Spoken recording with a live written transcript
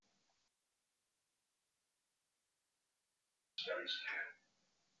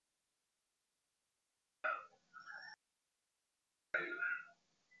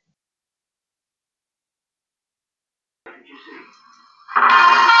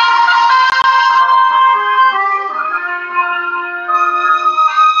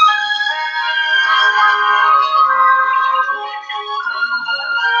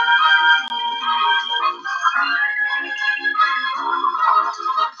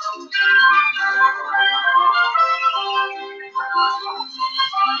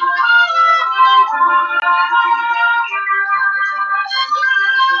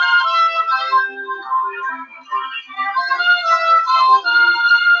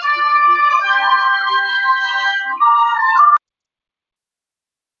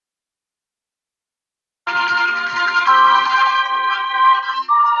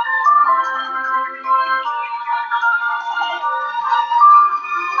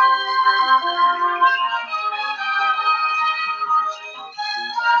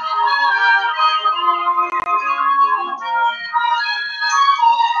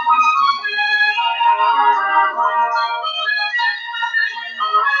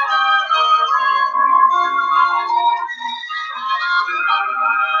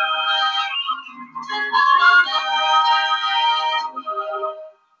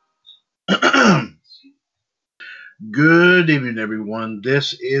Good evening, everyone.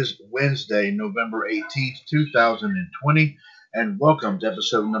 This is Wednesday, November 18th, 2020, and welcome to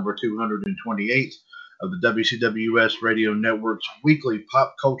episode number 228 of the WCWUS Radio Network's weekly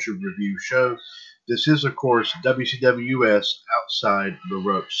pop culture review show. This is, of course, WCWUS Outside the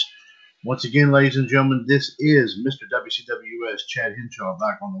Ropes. Once again, ladies and gentlemen, this is Mr. WCWUS Chad Henshaw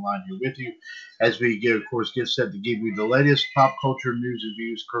back on the line here with you as we, get set to give you the latest pop culture news and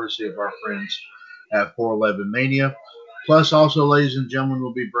views courtesy of our friends at 411 Mania. Plus, also, ladies and gentlemen,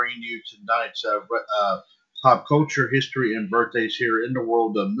 we'll be bringing you tonight's pop culture, history, and birthdays here in the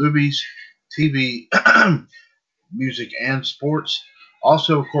world of movies, TV, music, and sports.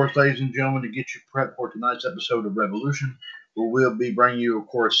 Also, of course, ladies and gentlemen, to get you prepped for tonight's episode of Revolution, we'll be bringing you, of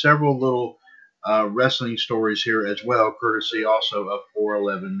course, several little wrestling stories here as well, courtesy also of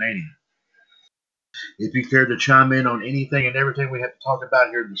 411 Mania. If you care to chime in on anything and everything we have to talk about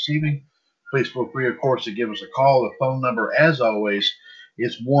here this evening, please feel free, of course, to give us a call. The phone number, as always,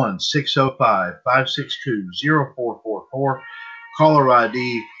 is 1-605-562-0444. Caller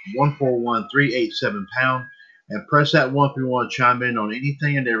ID 141387#, and press that 1 if you want to chime in on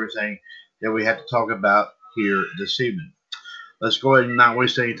anything and everything that we have to talk about here this evening. Let's go ahead and not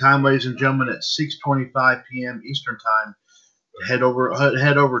waste any time, ladies and gentlemen. At 6:25 p.m. Eastern Time, head over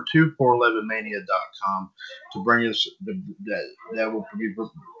to 411mania.com to bring us that will be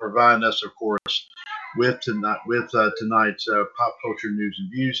providing us, of course, with tonight's pop culture news and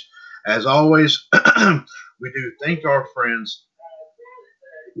views. As always, we do thank our friends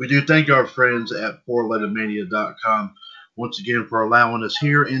at 411mania.com once again for allowing us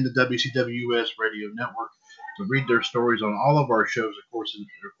here in the WCWUS Radio Network to read their stories on all of our shows, of course, in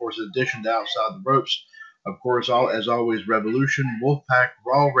addition to Outside the Ropes. Of course, as always, Revolution, Wolfpack,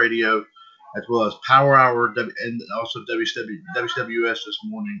 Raw Radio, as well as Power Hour, and also WCWUS This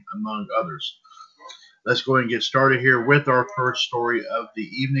Morning, among others. Let's go ahead and get started here with our first story of the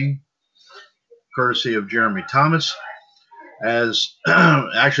evening, courtesy of Jeremy Thomas. As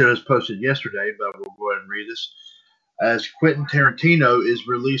actually it was posted yesterday, but we'll go ahead and read this. As Quentin Tarantino is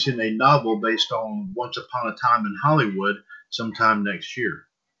releasing a novel based on Once Upon a Time in Hollywood sometime next year.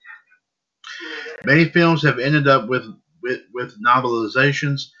 Many films have ended up with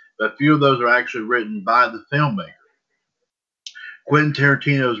novelizations, but few of those are actually written by the filmmaker. Quentin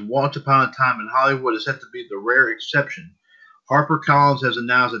Tarantino's Once Upon a Time in Hollywood is said to be the rare exception. HarperCollins has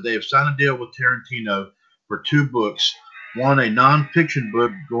announced that they have signed a deal with Tarantino for 2 books, one a non-fiction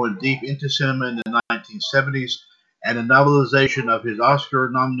book going deep into cinema in the 1970s, and a novelization of his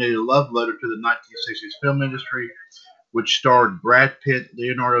Oscar-nominated love letter to the 1960s film industry, which starred Brad Pitt,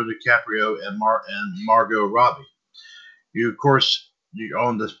 Leonardo DiCaprio, and Margot Robbie. Of course,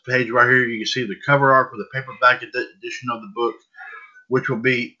 on this page right here, you can see the cover art for the paperback edition of the book, which will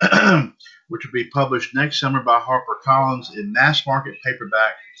be published next summer by HarperCollins in mass market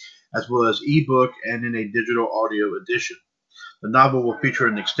paperback, as well as ebook and in a digital audio edition. The novel will feature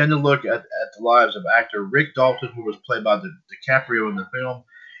an extended look at the lives of actor Rick Dalton, who was played by DiCaprio in the film,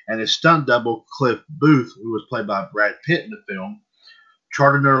 and his stunt double Cliff Booth, who was played by Brad Pitt in the film,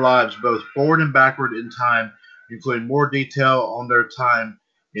 charting their lives both forward and backward in time, including more detail on their time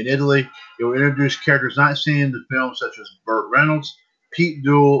in Italy. It will introduce characters not seen in the film, such as Burt Reynolds, Pete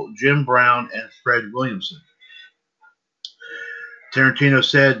Duell, Jim Brown, and Fred Williamson. Tarantino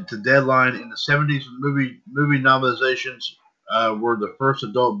said to Deadline, in the 70s, movie novelizations were the first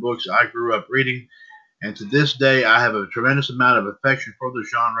adult books I grew up reading, and to this day I have a tremendous amount of affection for the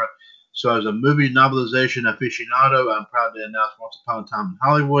genre. So as a movie novelization aficionado, I'm proud to announce Once Upon a Time in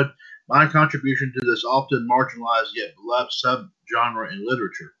Hollywood, my contribution to this often marginalized yet beloved subgenre in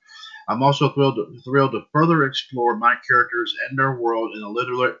literature. I'm also thrilled to further explore my characters and their world in a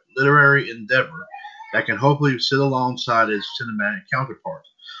literary endeavor that can hopefully sit alongside its cinematic counterpart.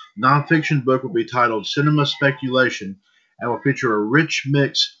 Nonfiction book will be titled Cinema Speculation and will feature a rich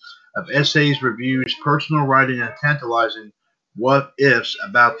mix of essays, reviews, personal writing, and tantalizing what ifs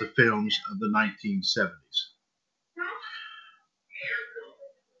about the films of the 1970s.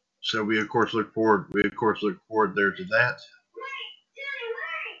 So we of course look forward. We of course look forward there to that.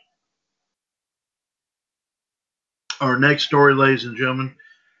 Our next story, ladies and gentlemen,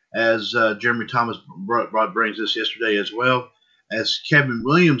 as Jeremy Thomas brings us yesterday as well, as Kevin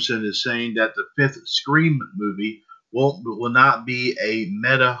Williamson is saying that the fifth Scream movie will not be a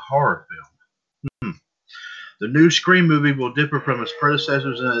meta horror film. The new Scream movie will differ from its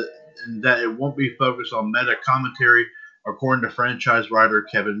predecessors in that it won't be focused on meta commentary, according to franchise writer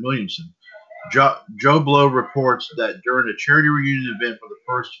Kevin Williamson. Joe Blow reports that during a charity reunion event for the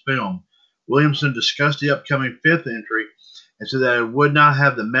first film, Williamson discussed the upcoming fifth entry and said that it would not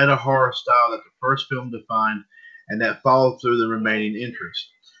have the meta horror style that the first film defined and that followed through the remaining entries.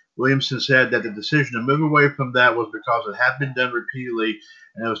 Williamson said that the decision to move away from that was because it had been done repeatedly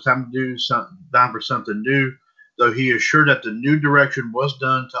and it was time for something new, though he assured that the new direction was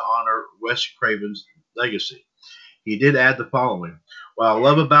done to honor Wes Craven's legacy. He did add the following: "What I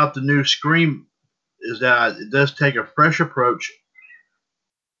love about the new Scream is that it does take a fresh approach.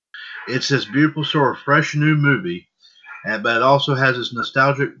 It's this beautiful sort of fresh new movie, but it also has this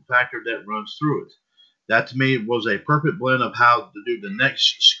nostalgic factor that runs through it. That to me was a perfect blend of how to do the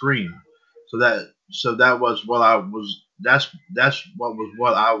next Scream. So that was what I was. That's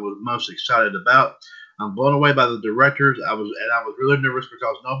what I was most excited about. I'm blown away by the directors. I was really nervous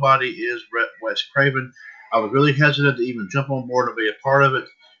because nobody is Wes Craven. I was really hesitant to even jump on board and be a part of it.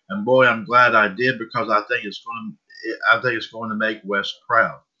 And boy, I'm glad I did because I think it's going to make Wes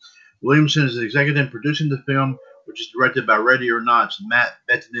proud." Williamson is executive producing the film, which is directed by Ready or Not's Matt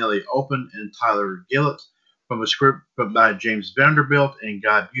Bettinelli-Olpin and Tyler Gillett, from a script by James Vanderbilt and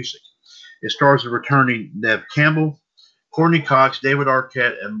Guy Busick. It stars the returning Neve Campbell, Courtney Cox, David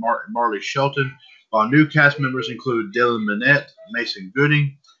Arquette, and Marley Shelton, while new cast members include Dylan Minnette, Mason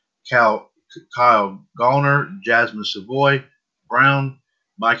Gooding, Kyle Gallner, Jasmine Savoy Brown,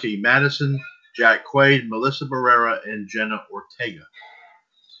 Mikey Madison, Jack Quaid, Melissa Barrera, and Jenna Ortega.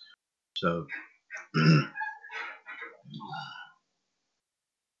 So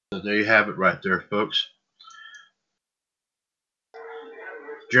there you have it right there, folks.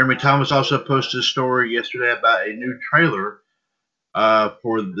 Jeremy Thomas also posted a story yesterday about a new trailer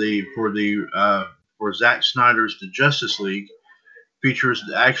for Zack Snyder's The Justice League. Features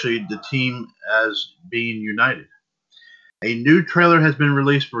actually the team as being united. A new trailer has been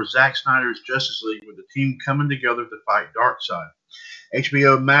released for Zack Snyder's Justice League, with the team coming together to fight Darkseid.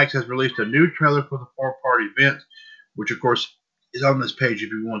 HBO Max has released a new trailer for the four-part event, which of course is on this page if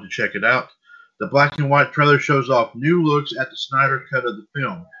you want to check it out. The black and white trailer shows off new looks at the Snyder cut of the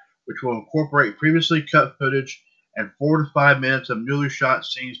film, which will incorporate previously cut footage and 4 to 5 minutes of newly shot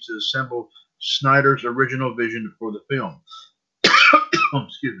scenes to assemble Snyder's original vision for the film.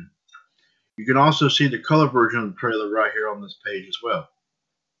 Excuse me. You can also see the color version of the trailer right here on this page as well.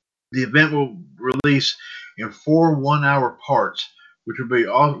 The event will release in 4 one-hour parts, which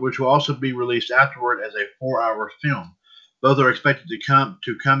will also be released afterward as a 4-hour film. Both are expected to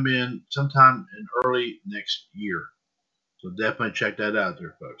come in sometime in early next year. So definitely check that out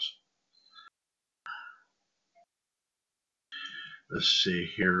there, folks. Let's see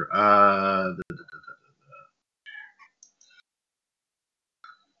here.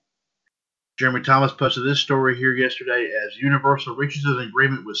 Jeremy Thomas posted this story here yesterday as Universal reaches an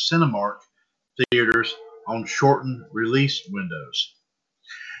agreement with Cinemark theaters on shortened release windows.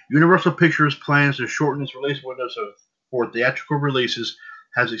 Universal Pictures plans to shorten its release windows for theatrical releases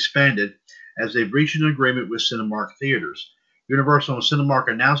has expanded as they've reached an agreement with Cinemark theaters. Universal and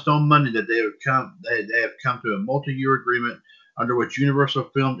Cinemark announced on Monday that they have come to a multi-year agreement under which Universal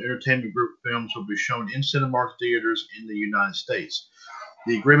Film Entertainment Group films will be shown in Cinemark theaters in the United States.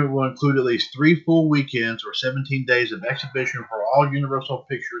 The agreement will include at least 3 full weekends or 17 days of exhibition for all Universal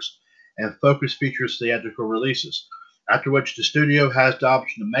Pictures and Focus Features theatrical releases, after which the studio has the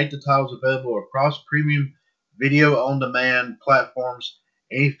option to make the titles available across premium video-on-demand platforms.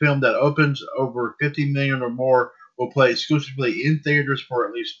 Any film that opens over 50 million or more will play exclusively in theaters for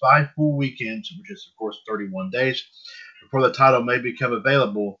at least 5 full weekends, which is, of course, 31 days, before the title may become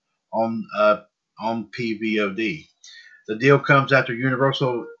available on PVOD. The deal comes after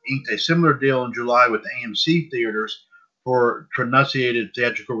Universal inked a similar deal in July with AMC theaters for pronunciated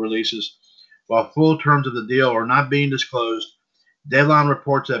theatrical releases. While full terms of the deal are not being disclosed, Deadline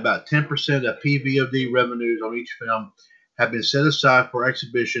reports that about 10% of PVOD revenues on each film have been set aside for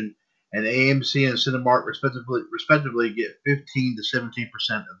exhibition, and AMC and Cinemark respectively get 15 to 17%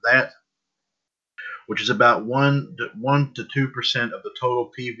 of that, which is about 1 to 2% of the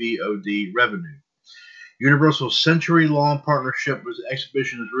total PVOD revenue. Universal's century-long partnership with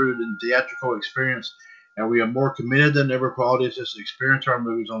exhibition is rooted in theatrical experience, and we are more committed than ever for audiences to experience our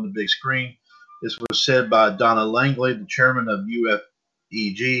movies on the big screen. This was said by Donna Langley, the chairman of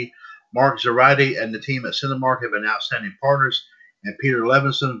UFEG. Mark Zarate and the team at Cinemark have been outstanding partners, and Peter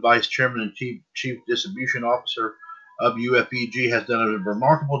Levinson, vice chairman and chief distribution officer of UFEG, has done a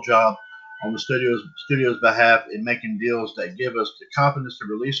remarkable job on the studio's behalf in making deals that give us the confidence to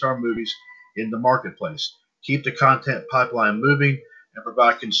release our movies in the marketplace, keep the content pipeline moving, and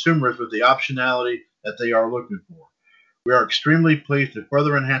provide consumers with the optionality that they are looking for. We are extremely pleased to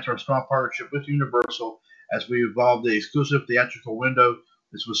further enhance our strong partnership with Universal as we evolve the exclusive theatrical window.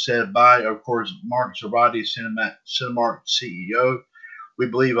 This was said by, of course, Mark Zarate, Cinemark CEO. We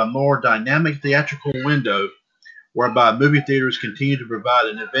believe a more dynamic theatrical window whereby movie theaters continue to provide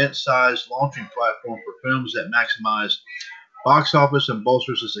an event-sized launching platform for films that maximize box office and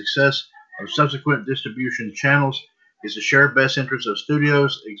bolsters the success of subsequent distribution channels is the shared best interest of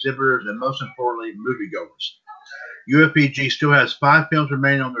studios, exhibitors, and most importantly, moviegoers. UFPG still has 5 films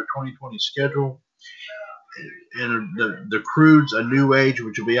remaining on their 2020 schedule. And the Croods, A New Age,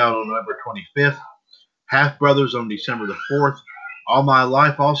 which will be out on November 25th. Half Brothers on December the 4th. All My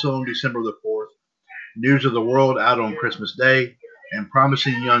Life also on December the 4th. News of the World out on Christmas Day. And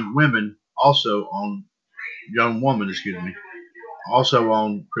Promising Young Woman also on also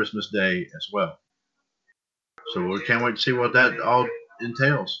on Christmas Day as well. So we can't wait to see what that all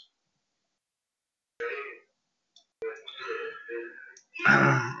entails.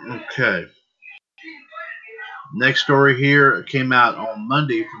 Okay. Next story here came out on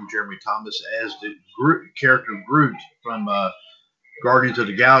Monday from Jeremy Thomas as the character Groot from Guardians of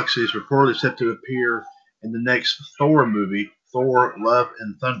the Galaxy is reportedly set to appear in the next Thor movie, Thor: Love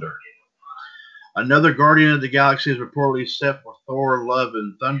and Thunder. Another Guardian of the Galaxy is reportedly set for Thor: Love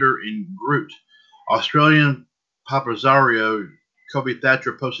and Thunder in Groot. Australian paparazzo Kobe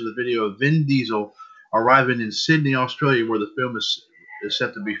Thatcher posted a video of Vin Diesel arriving in Sydney, Australia, where the film is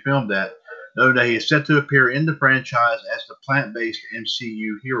set to be filmed at, noting that he is set to appear in the franchise as the plant-based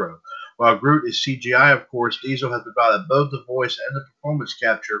MCU hero. While Groot is CGI, of course, Diesel has provided both the voice and the performance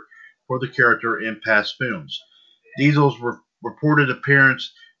capture for the character in past films. Diesel's reported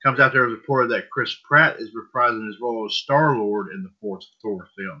appearance comes after it was reported that Chris Pratt is reprising his role as Star-Lord in the 4th Thor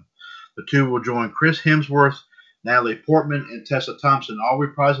film. The two will join Chris Hemsworth, Natalie Portman, and Tessa Thompson, all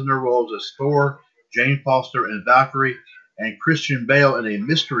reprising their roles as Thor, Jane Foster, and Valkyrie, and Christian Bale in a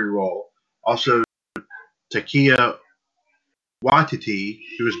mystery role. Also, Taika Waititi,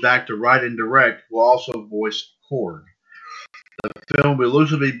 who is back to write and direct, will also voice Korg. The film will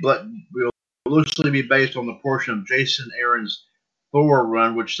loosely be based on the portion of Jason Aaron's Thor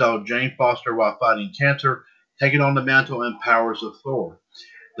run, which saw Jane Foster, while fighting cancer, taking on the mantle and powers of Thor.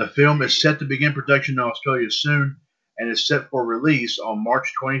 The film is set to begin production in Australia soon and is set for release on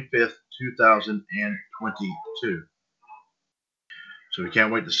March 25th, 2022. So we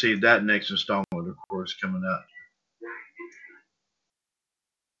can't wait to see that next installment, of course, coming out.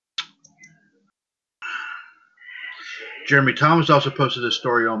 Jeremy Thomas also posted a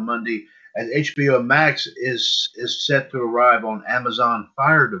story on Monday as HBO Max is set to arrive on Amazon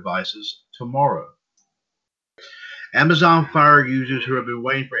Fire devices tomorrow. Amazon Fire users who have been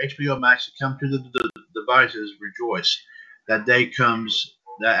waiting for HBO Max to come to the devices rejoice. That day comes.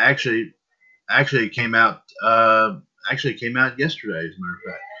 That actually came out. Came out yesterday, as a matter of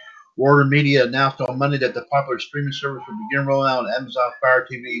fact. Warner Media announced on Monday that the popular streaming service will begin rolling out on Amazon Fire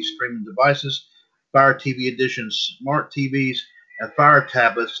TV streaming devices, Fire TV Edition smart TVs, and Fire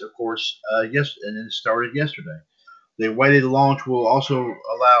tablets, of course, and it started yesterday. The awaited launch will also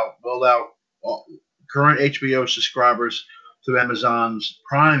allow current HBO subscribers through Amazon's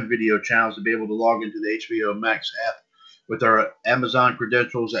Prime Video channels to be able to log into the HBO Max app with their Amazon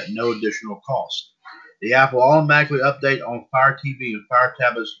credentials at no additional cost. The app will automatically update on Fire TV and Fire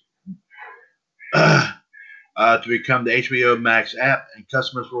tablets to become the HBO Max app, and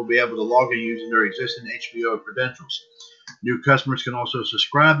customers will be able to log in using their existing HBO credentials. New customers can also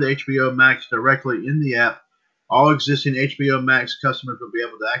subscribe to HBO Max directly in the app All existing HBO Max customers will be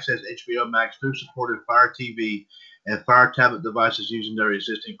able to access HBO Max through supported Fire TV and Fire tablet devices using their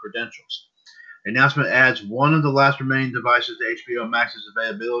existing credentials. The announcement adds one of the last remaining devices to HBO Max's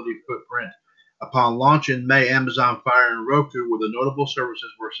availability footprint. Upon launch in May, Amazon Fire and Roku were the notable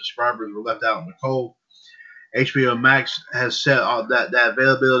services where subscribers were left out in the cold. HBO Max has said that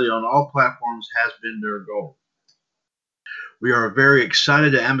availability on all platforms has been their goal. We are very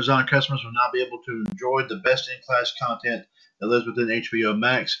excited that Amazon customers will now be able to enjoy the best-in-class content that lives within HBO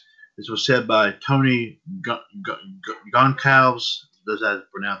Max. This was said by Tony Goncalves, does that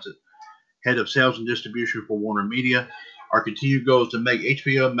pronounce it, head of sales and distribution for Warner Media. Our continued goal is to make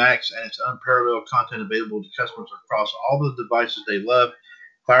HBO Max and its unparalleled content available to customers across all the devices they love.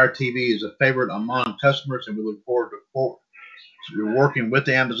 Fire TV is a favorite among customers, and we look forward to working with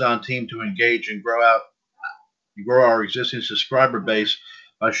the Amazon team to engage and grow our existing subscriber base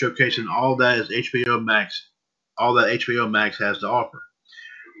by showcasing all that HBO Max has to offer.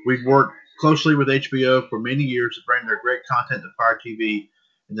 We've worked closely with HBO for many years to bring their great content to Fire TV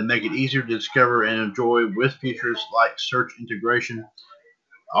and to make it easier to discover and enjoy with features like search integration,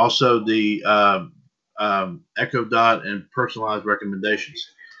 also the Echo Dot and personalized recommendations.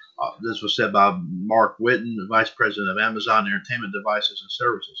 This was said by Mark Whitten, the Vice President of Amazon Entertainment Devices and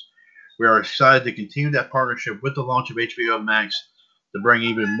Services. We are excited to continue that partnership with the launch of HBO Max to bring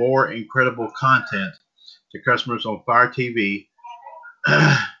even more incredible content to customers on Fire TV.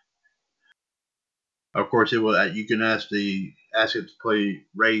 Of course, it will. You can ask it to play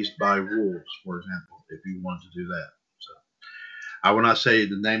 "Raised by Wolves," for example, if you want to do that. So, I will not say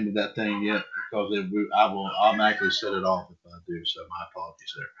the name of that thing yet because I will automatically set it off if I do. So, my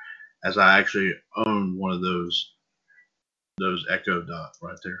apologies there, as I actually own one of those Echo Dot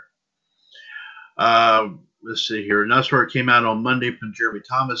right there. Let's see here. Another story came out on Monday from Jeremy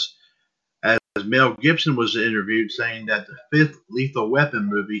Thomas as Mel Gibson was interviewed saying that the 5th Lethal Weapon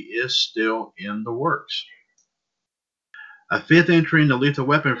movie is still in the works. A 5th entry in the Lethal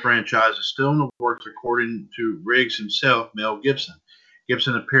Weapon franchise is still in the works according to Riggs himself, Mel Gibson.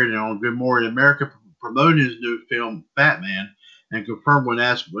 Gibson appeared on Good Morning America promoting his new film, Fat Man, and confirmed when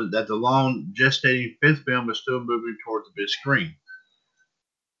asked that the long gestating 5th film is still moving toward the big screen.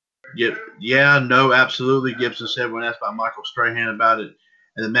 Yeah, no, absolutely, Gibson said when asked by Michael Strahan about it.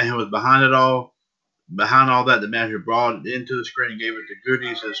 And the man who was behind all that, the man who brought it into the screen and gave it the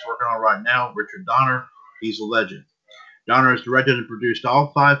goodies that's working on right now, Richard Donner, he's a legend. Donner has directed and produced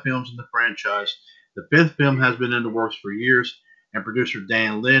all 5 films in the franchise. The 5th film has been in the works for years, and producer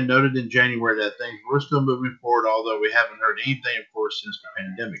Dan Lin noted in January that things were still moving forward, although we haven't heard anything, of course, since the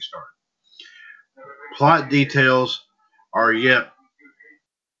pandemic started. Plot details aren't yet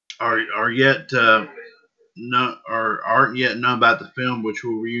known about the film, which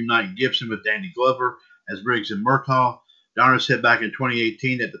will reunite Gibson with Danny Glover as Riggs and Murtaugh. Donner said back in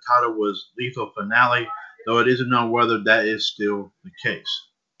 2018 that the title was Lethal Finale, though it isn't known whether that is still the case.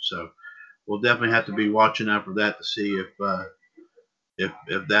 So we'll definitely have to be watching out for that to see if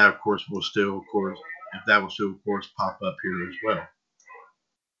that, of course, will still, of course, pop up here as well.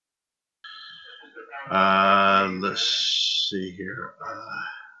 Let's see here.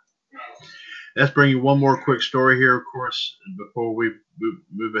 Let's bring you one more quick story here, of course, before we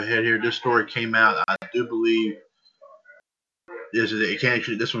move ahead here. This story came out, I do believe,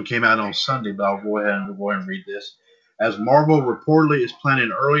 this one came out on Sunday, but I'll go ahead and read this. As Marvel reportedly is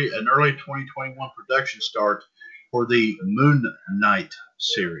planning an early 2021 production start for the Moon Knight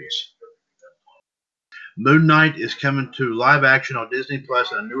series. Moon Knight is coming to live action on Disney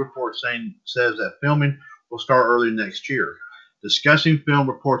Plus, and a new report says that filming will start early next year. Discussing film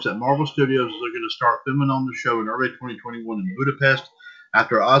reports that Marvel Studios is looking to start filming on the show in early 2021 in Budapest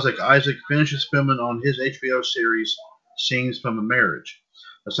after Isaac finishes filming on his HBO series Scenes from a Marriage.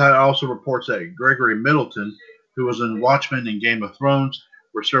 The site also reports that Gregory Middleton, who was in Watchmen and Game of Thrones,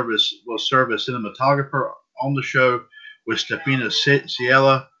 will serve as cinematographer on the show, with Stefina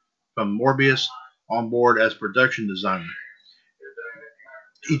Ciela from Morbius on board as production designer.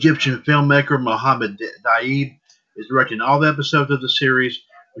 Egyptian filmmaker Mohammed Daib is directing all the episodes of the series,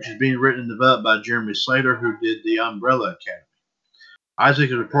 which is being written and developed by Jeremy Slater, who did The Umbrella Academy. Isaac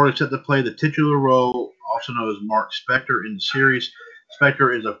is reportedly set to play the titular role, also known as Mark Spector, in the series.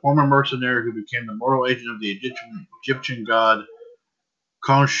 Spector is a former mercenary who became the mortal agent of the Egyptian god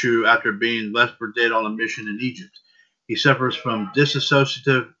Khonshu after being left for dead on a mission in Egypt. He suffers from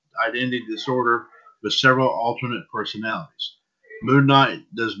dissociative identity disorder with several alternate personalities. Moon Knight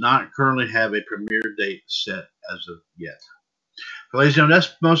does not currently have a premiere date set as of yet. So, ladies and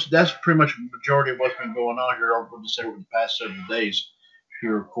gentlemen, that's pretty much the majority of what's been going on here over the past several days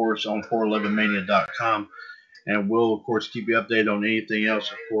here, of course, on 411mania.com. and we'll of course keep you updated on anything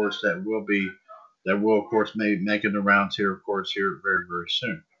else, of course, that will of course making the rounds here, of course, here very very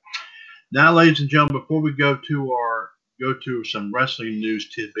soon. Now, ladies and gentlemen, before we go to some wrestling news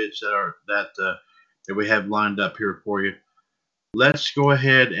tidbits that we have lined up here for you, let's go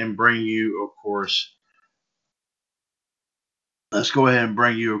ahead and bring you, of course,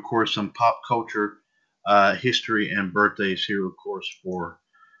 some pop culture history and birthdays here, of course, for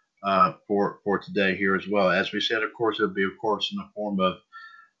today here as well. As we said, of course, it'll be, of course, in the form of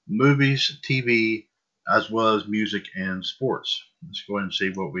movies, TV, as well as music and sports. Let's go ahead and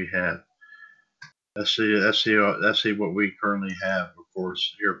see what we have. Let's see what we currently have, of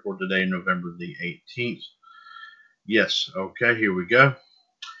course, here for today, November the 18th. Yes, okay, here we go.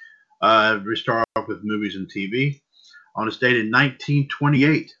 We start off with movies and TV. On this date in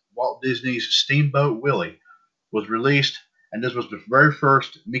 1928, Walt Disney's Steamboat Willie was released, and this was the very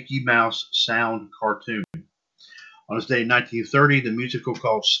first Mickey Mouse sound cartoon. On this date in 1930, the musical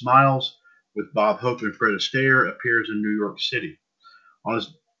called Smiles with Bob Hope and Fred Astaire appears in New York City.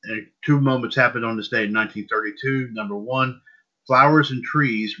 Two moments happened on this day in 1932. Number one, Flowers and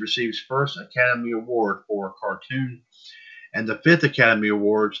Trees receives first Academy Award for a cartoon, and the fifth Academy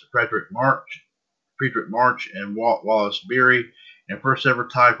Awards, Frederick March and Wallace Beery, and first ever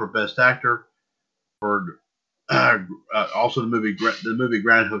tie for Best Actor for also the movie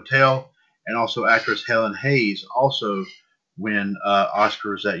Grand Hotel, and also actress Helen Hayes also win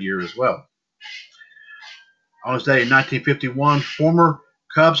Oscars that year as well. On this day in 1951, former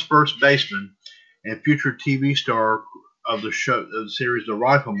Cubs first baseman and future TV star of the series The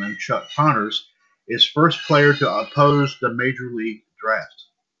Rifleman, Chuck Connors, is first player to oppose the Major League Draft.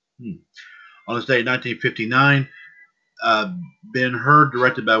 On this day in 1959, Ben-Hur,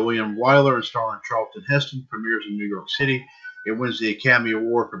 directed by William Wyler and starring Charlton Heston, premieres in New York City. It wins the Academy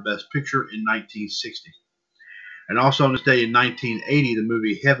Award for Best Picture in 1960. And also on this day in 1980, the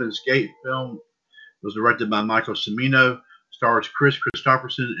movie Heaven's Gate film was directed by Michael Cimino, stars Chris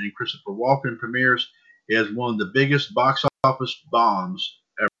Christopherson and Christopher Walken, premieres. It is one of the biggest box office bombs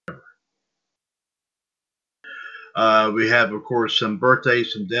ever. We have, of course, some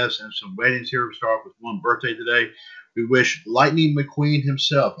birthdays, some deaths, and some weddings here. We start with one birthday today. We wish Lightning McQueen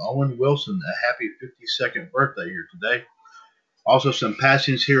himself, Owen Wilson, a happy 52nd birthday here today. Also, some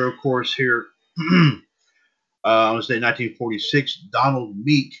passings here, of course, here on this day, 1946, Donald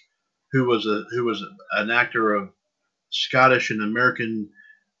Meek, who was an actor of Scottish and American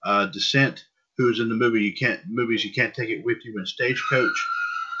descent, who was in the movies You Can't Take It With You and Stagecoach,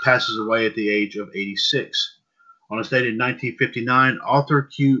 passes away at the age of 86. On this date in 1959, Arthur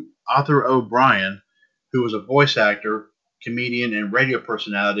O'Brien, who was a voice actor, comedian, and radio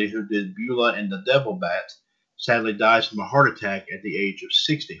personality who did Beulah and the Devil Bat, sadly dies from a heart attack at the age of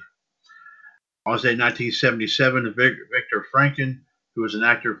 60. On this day in 1977, Victor Franken, who was an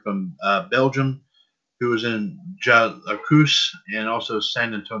actor from Belgium, who was in Jacques and also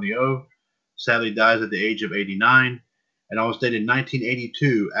San Antonio, sadly dies at the age of 89. And on this date in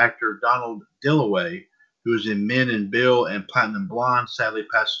 1982, actor Donald Dillaway, who was in Men and Bill and Platinum Blonde, sadly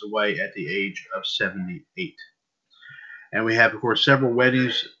passes away at the age of 78. And we have, of course, several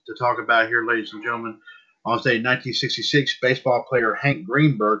weddings to talk about here, ladies and gentlemen. On this day in 1966, baseball player Hank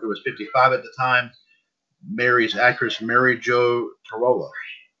Greenberg, who was 55 at the time, marries actress Mary Jo Tarola.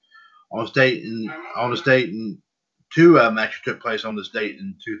 On this date, two matches took place on this date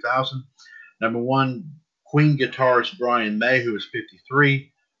in 2000. Number one, Queen guitarist Brian May, who was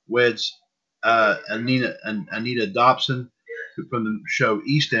 53, weds Anita Dobson from the show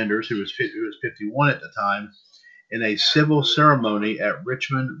EastEnders, who was 51 at the time, in a civil ceremony at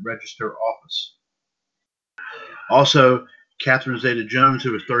Richmond Register Office. Also, Catherine Zeta-Jones,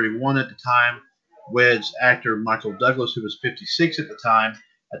 who was 31 at the time, weds actor Michael Douglas, who was 56 at the time,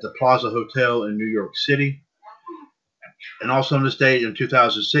 at the Plaza Hotel in New York City. And also on this date in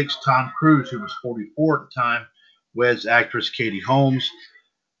 2006, Tom Cruise, who was 44 at the time, weds actress Katie Holmes,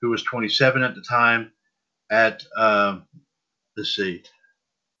 who was 27 at the time, at I'm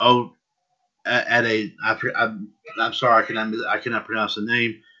sorry, I cannot pronounce the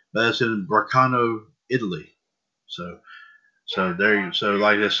name, but it's in Bracano, Italy. So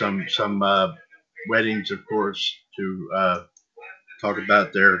like there's some weddings, of course, to talk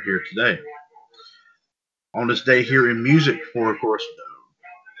about here today. On this day here in music, for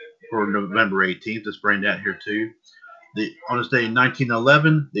November 18th, let's bring that here too. On this day in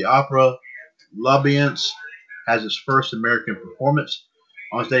 1911, the opera L'Ambiance has its first American performance.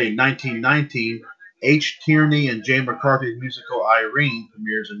 On this day in 1919, H. Tierney and Jay McCarthy's musical Irene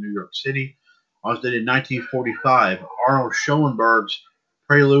premieres in New York City. On this day in 1945, Arnold Schoenberg's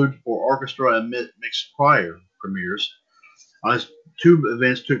Prelude for Orchestra and Mixed Choir premieres. On this, two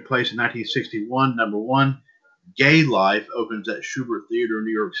events took place in 1961. Number one, Gay Life opens at Schubert Theater in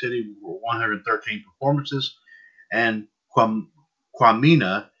New York City with 113 performances, and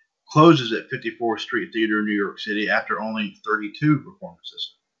Quamina closes at 54th Street Theater in New York City after only 32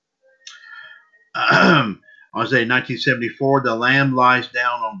 performances. On this day, 1974, The Lamb Lies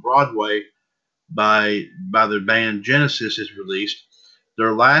Down on Broadway by the band Genesis is released.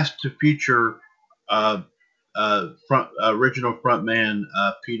 Their last to feature original frontman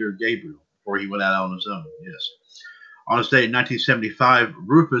Peter Gabriel before he went out on his own. Yes. On this day in 1975,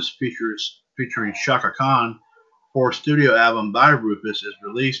 Rufus featuring Shaka Khan for studio album by Rufus is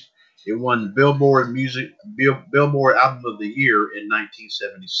released. It won Billboard Album of the Year in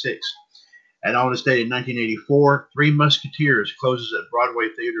 1976. And on this day in 1984, Three Musketeers closes at Broadway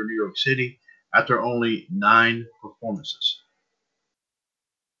Theater in New York City after only 9 performances.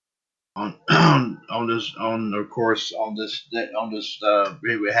 We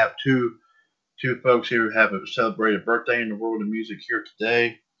have two folks here who have a celebrated birthday in the world of music here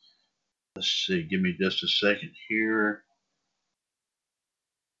today. Let's see, give me just a second here.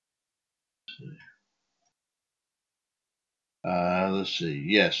 Let's see.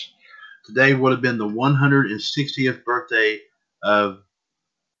 Yes, today would have been the 160th birthday of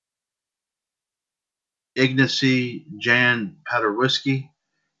Ignacy Jan Paderewski.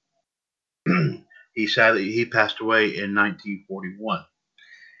 He passed away in 1941.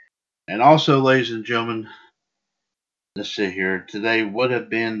 And also, ladies and gentlemen, let's see here. Today would have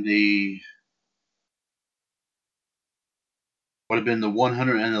been the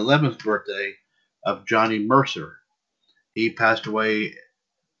 111th birthday of Johnny Mercer. He passed away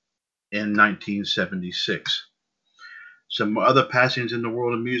in 1976. Some other passings in the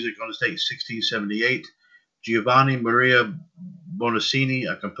world of music on this date: 1678, Giovanni Maria Bononcini,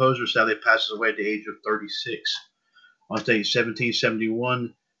 a composer, sadly passes away at the age of 36. On this date,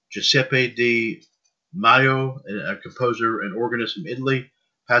 1771, Giuseppe Di Maio, a composer and organist from Italy,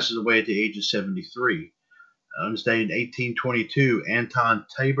 passes away at the age of 73. On this day in 1822, Anton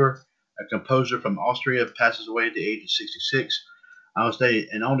Taber, a composer from Austria, passes away at the age of 66. On this day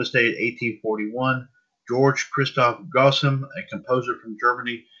in 1841, George Christoph Gossem, a composer from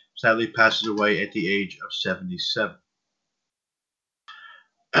Germany, sadly passes away at the age of 77.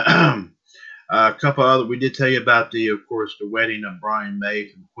 A couple other, we did tell you about the wedding of Brian May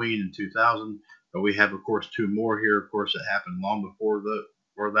from Queen in 2000, but we have, of course, 2 more here, of course, that happened long before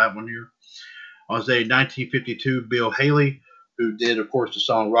that one here. On this day, 1952, Bill Haley, who did, of course, the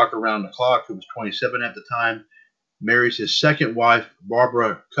song Rock Around the Clock, who was 27 at the time, marries his second wife,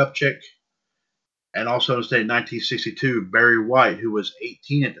 Barbara Kupchak. And also on this day, 1962, Barry White, who was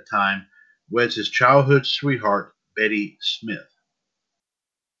 18 at the time, weds his childhood sweetheart, Betty Smith.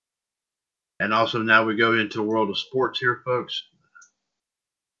 And also now we go into the world of sports here, folks.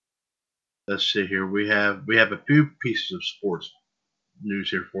 Let's see here. We have a few pieces of sports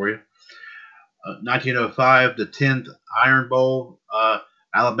news here for you. 1905, the 10th Iron Bowl.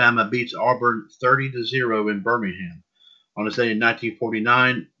 Alabama beats Auburn 30-0 in Birmingham. On this day in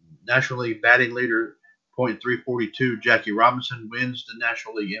 1949, National League batting leader .342 Jackie Robinson wins the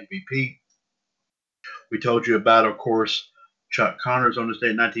National League MVP. We told you about, of course, Chuck Connors on this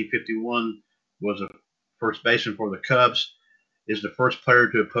day in 1951 was a first baseman for the Cubs, is the first player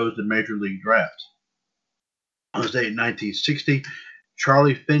to oppose the Major League Draft. On this day in 1960,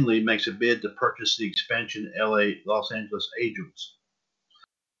 Charlie Finley makes a bid to purchase the expansion Los Angeles Angels.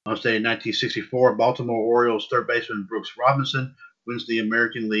 On this day in 1964, Baltimore Orioles third baseman Brooks Robinson wins the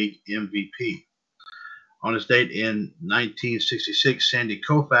American League MVP. On this date in 1966, Sandy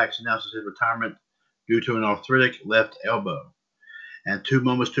Koufax announces his retirement due to an arthritic left elbow. And 2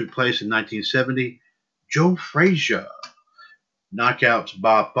 moments took place in 1970. Joe Frazier knockouts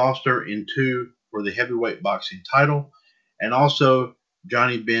Bob Foster in 2 for the heavyweight boxing title. And also,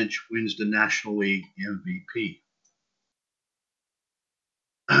 Johnny Bench wins the National League MVP.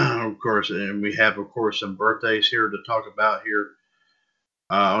 Of course, and we have, of course, some birthdays here to talk about here.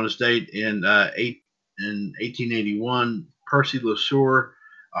 On this date in 1881, Percy LeSueur,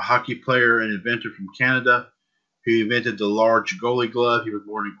 a hockey player and inventor from Canada, who invented the large goalie glove. He was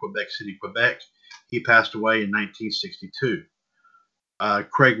born in Quebec City, Quebec. He passed away in 1962.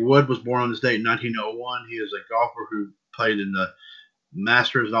 Craig Wood was born on this date in 1901. He is a golfer who played in the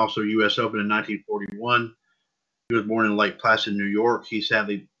Masters and also U.S. Open in 1941. He was born in Lake Placid, New York. He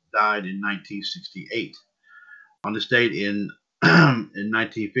sadly died in 1968. On this date in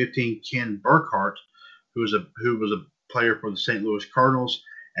 1915, Ken Burkhart, who was a player for the St. Louis Cardinals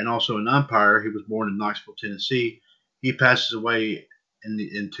and also an umpire. He was born in Knoxville, Tennessee. He passes away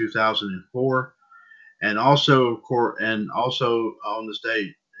in 2004. And also, of course, and also on this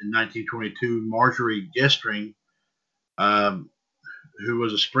day in 1922, Marjorie Gestring, um, who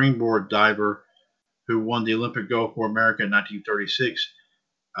was a springboard diver who won the Olympic gold for America in 1936,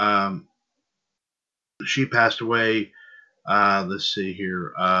 um, she passed away. Let's see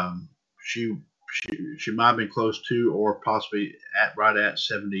here. She, she might have been close to, or possibly right at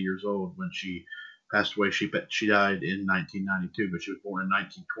 70 years old when she passed away. She died in 1992, but she was born in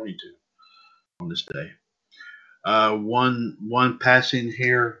 1922 on this day. One passing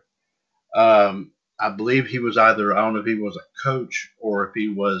here. I believe he was either, I don't know if he was a coach or if he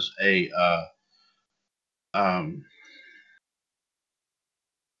was um,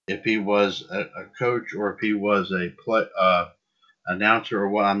 a coach or if he was a announcer or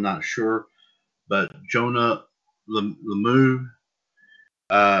what, I'm not sure. But Jonah Lemieux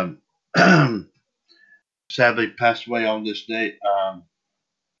um, sadly passed away on this day.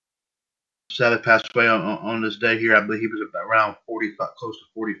 Sadly passed away on this day here. I believe he was around 45, close to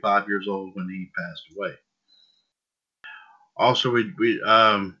 45 years old when he passed away. Also, we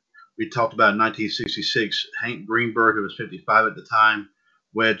talked about in 1966, Hank Greenberg, who was 55 at the time,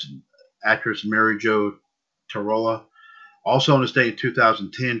 wed actress Mary Jo Tarola. Also on this day in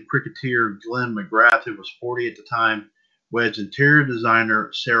 2010, cricketer Glenn McGrath, who was 40 at the time, weds interior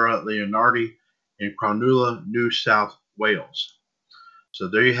designer Sarah Leonardi in Cronulla, New South Wales. So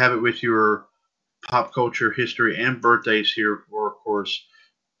there you have it with your pop culture history and birthdays here for, of course,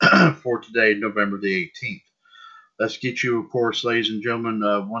 for today, November the 18th. Let's get you, of course, ladies and gentlemen,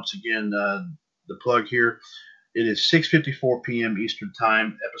 once again, the plug here. It is 6:54 p.m. Eastern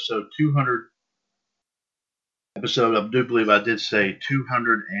Time, episode 200. Episode, I do believe I did say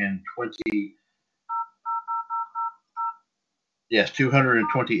 220. Yes,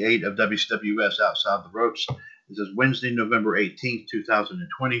 228 of WCWUS Outside the Ropes. This is Wednesday, November 18th,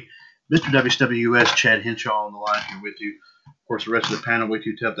 2020. Mr. WCWUS, Chad Henshaw on the line here with you. Of course, the rest of the panel with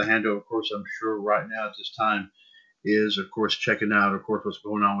you, Ted the Handle. Of course, I'm sure right now at this time is, of course, checking out, of course, what's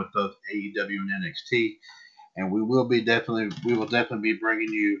going on with both AEW and NXT. And we will definitely be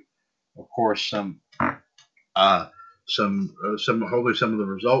bringing you, of course, hopefully some of the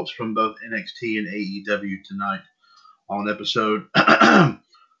results from both NXT and AEW tonight on episode,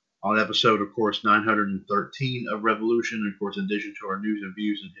 of course, 913 of Revolution, and of course, in addition to our news and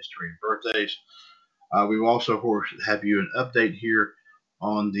views and history and birthdays. We will also, of course, have you an update here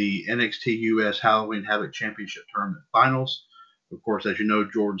on the NXT US Halloween Havoc Championship Tournament Finals. Of course, as you know,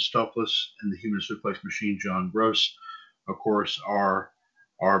 Jordan Stokely and the Human Suplex Machine, John Gross, of course, are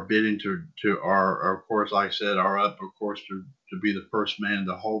bidding of course, like I said, are up, of course, to be the first man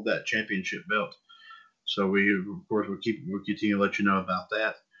to hold that championship belt. So we'll continue to let you know about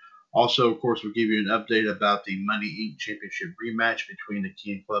that. Also, of course, we'll give you an update about the Money Inc. Championship rematch between the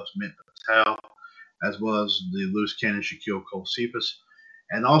King Club's Mint Patel as well as the Loose Cannon Shaquille Cole Cephas.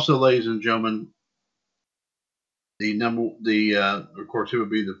 And also, ladies and gentlemen, of course, who will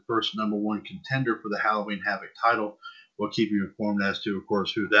be the first number one contender for the Halloween Havoc title. We'll keep you informed as to, of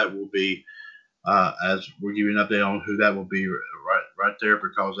course, who that will be, as we'll give you an update on who that will be right there,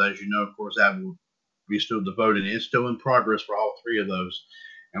 because as you know, of course, that will be still the voting. It's still in progress for all three of those,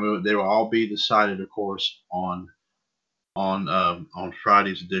 and they will all be decided, of course, on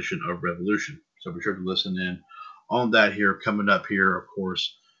Friday's edition of Revolution. So be sure to listen in on that here, coming up here, of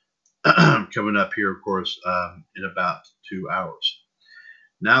course, in about 2 hours.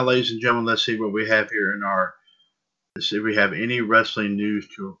 Now, ladies and gentlemen, let's see what we have here let's see if we have any wrestling news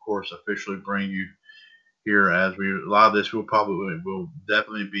to, of course, officially bring you here. As a lot of this will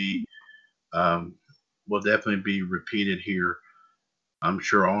definitely be repeated here, I'm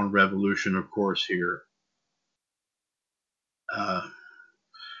sure, on Revolution, of course, here.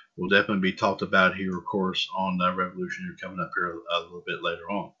 Will definitely be talked about here, of course, on Revolution here coming up here a little bit later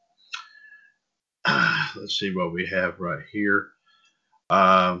on. Let's see what we have right here.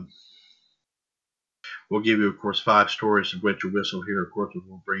 We'll give you, of course, 5 stories of Wet Your Whistle here. Of course,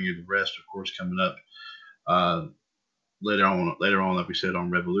 we'll bring you the rest, of course, coming up later on, like we said,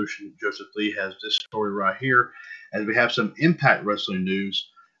 on Revolution. Joseph Lee has this story right here, as we have some Impact Wrestling news,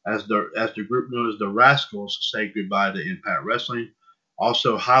 as the group known as the Rascals say goodbye to Impact Wrestling.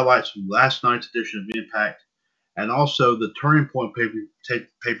 Also, highlights from last night's edition of Impact, and also the Turning Point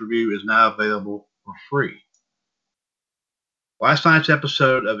pay-per-view is now available for free. Last night's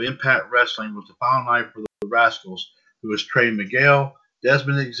episode of Impact Wrestling was the final night for the Rascals, who was Trey Miguel,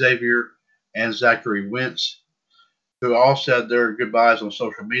 Desmond Xavier, and Zachary Wentz, who all said their goodbyes on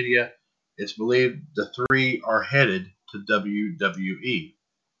social media. It's believed the 3 are headed to WWE.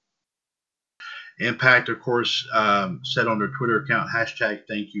 Impact, of course, said on their Twitter account,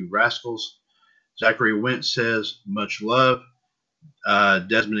 #ThankYouRascals. Zachary Wentz says, much love.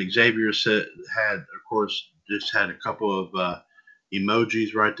 Desmond Xavier of course, just had a couple of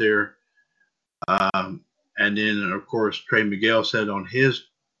emojis right there. And then, of course, Trey Miguel said on his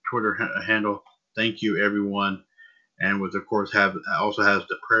Twitter handle, thank you, everyone. And with, of course, also has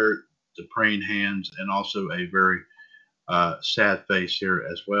the praying hands and also a very sad face here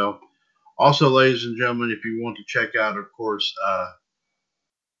as well. Also, ladies and gentlemen, if you want to check out, of course,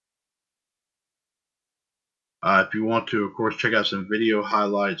 if you want to, of course, check out some video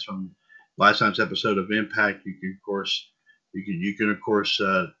highlights from last night's episode of Impact, you can, of course,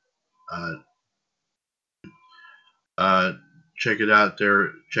 check it out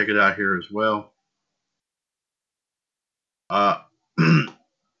there. Check it out here as well.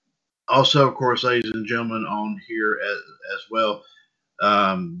 Also, of course, ladies and gentlemen, on here as well,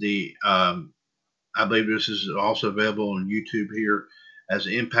 I believe this is also available on YouTube here, as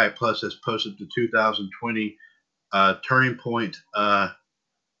Impact Plus has posted the 2020 Turning Point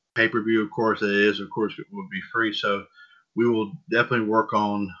pay-per-view. Of course, it will be free. So we will definitely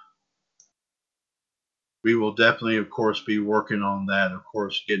of course, be working on that. Of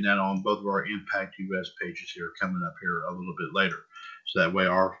course, getting that on both of our Impact US pages here, coming up here a little bit later. So that way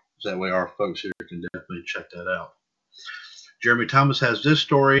our folks here can definitely check that out. Jeremy Thomas has this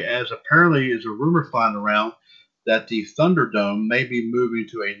story, as apparently is a rumor flying around that the Thunderdome may be moving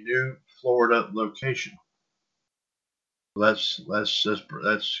to a new Florida location. Let's of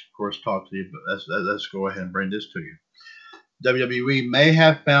course talk to you, but let's go ahead and bring this to you. WWE may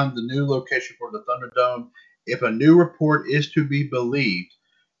have found the new location for the Thunderdome. If a new report is to be believed,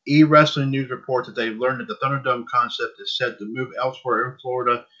 E-Wrestling News reports that they've learned that the Thunderdome concept is set to move elsewhere in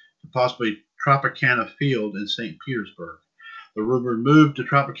Florida to possibly Tropicana Field in St. Petersburg. The rumored move to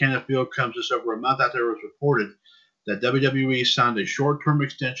Tropicana Field comes just over a month after it was reported that WWE signed a short-term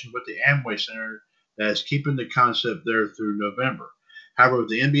extension with the Amway Center that is keeping the concept there through November. However, with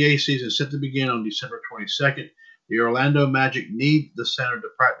the NBA season set to begin on December 22nd, the Orlando Magic need the center to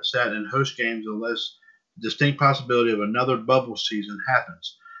practice at and host games unless the distinct possibility of another bubble season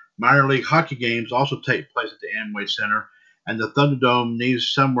happens. Minor league hockey games also take place at the Amway Center, and the Thunderdome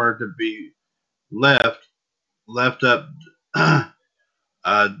needs somewhere to be left up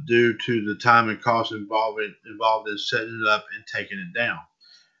due to the time and cost involved in setting it up and taking it down.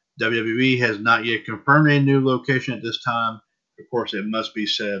 WWE has not yet confirmed a new location at this time. Of course, it must be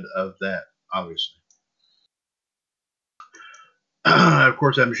said of that, obviously. Of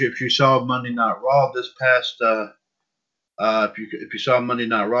course, I'm sure if you saw Monday Night Raw this past, if you saw Monday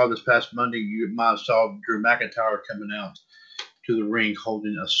Night Raw this past Monday, you might have saw Drew McIntyre coming out to the ring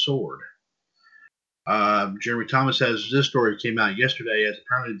holding a sword. Jeremy Thomas says this story came out yesterday, as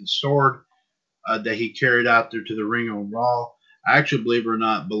apparently the sword that he carried out there to the ring on Raw, I actually, believe it or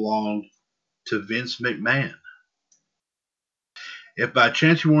not, belonged to Vince McMahon. If by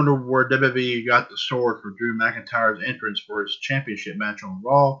chance you wonder where WWE got the sword for Drew McIntyre's entrance for his championship match on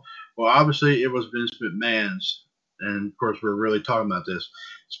Raw, well, obviously it was Vince McMahon's. And of course, we're really talking about this.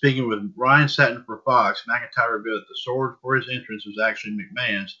 Speaking with Ryan Satin for Fox, McIntyre revealed that the sword for his entrance was actually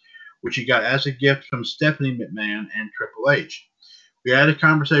McMahon's, which he got as a gift from Stephanie McMahon and Triple H. We had a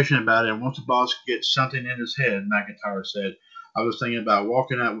conversation about it, and once the boss gets something in his head, McIntyre said, I was thinking about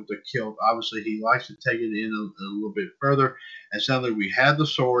walking out with the kilt. Obviously, he likes to take it in a little bit further. And suddenly we had the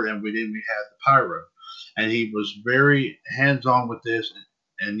sword and we had the pyro. And he was very hands-on with this.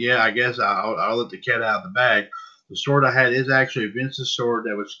 And yeah, I guess I'll let the cat out of the bag. The sword I had is actually Vince's sword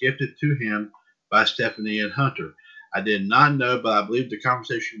that was gifted to him by Stephanie and Hunter. I did not know, but I believe the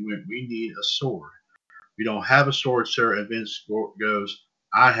conversation went, we need a sword. We don't have a sword, sir. And Vince goes,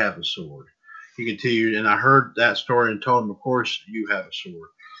 I have a sword. He continued, and I heard that story and told him, of course, you have a sword.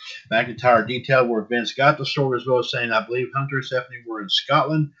 McIntyre detailed where Vince got the sword, as well as saying, I believe Hunter and Stephanie were in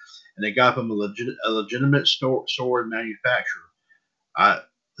Scotland, and they got from a legitimate sword manufacturer.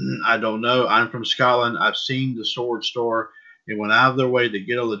 I don't know. I'm from Scotland. I've seen the sword store. It went out of their way to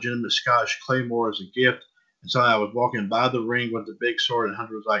get a legitimate Scottish claymore as a gift. And so I was walking by the ring with the big sword, and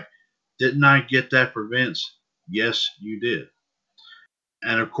Hunter was like, didn't I get that for Vince? Yes, you did.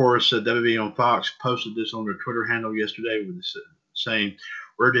 And of course, WWE on Fox posted this on their Twitter handle yesterday with saying,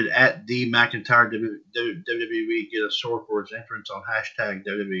 where did @D McIntyre WWE get a sword for his entrance on hashtag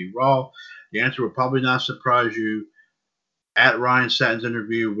WWE Raw? The answer will probably not surprise you. Ryan Satin's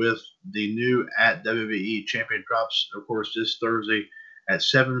interview with the new WWE champion drops, of course, this Thursday at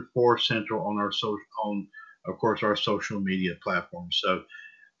 7/4 Central on our our social media platforms.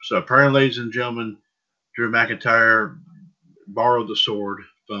 So apparently, ladies and gentlemen, Drew McIntyre borrowed the sword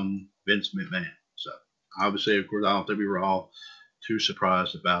from Vince McMahon. So obviously, of course, I don't think we were all too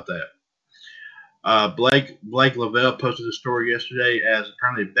surprised about that. Blake Lavelle posted a story yesterday as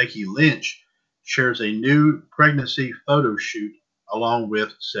apparently Becky Lynch shares a new pregnancy photo shoot along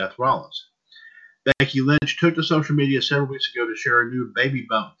with Seth Rollins. Becky Lynch took to social media several weeks ago to share a new baby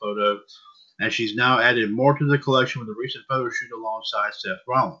bump photo, and she's now added more to the collection with a recent photo shoot alongside Seth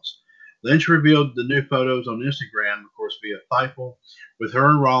Rollins. Lynch revealed the new photos on Instagram, of course, via Fightful, with her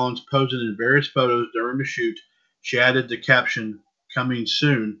and Rollins posing in various photos during the shoot. She added the caption, "Coming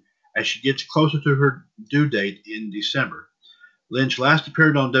soon," as she gets closer to her due date in December. Lynch last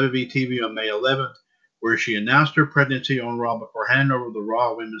appeared on WWE TV on May 11th, where she announced her pregnancy on Raw before handing over the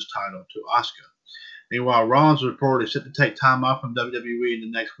Raw Women's title to Asuka. Meanwhile, Rollins was reportedly set to take time off from WWE in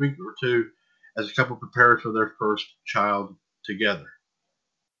the next week or two as the couple prepares for their first child together.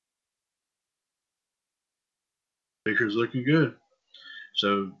 Picture's looking good.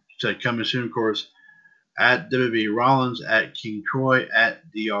 So, coming soon, of course, at WWE Rollins, at King Troy, at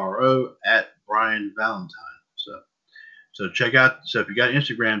DRO, at Brian Valentine. So check out. So if you got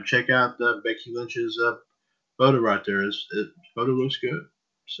Instagram, check out Becky Lynch's photo right there. Photo looks good.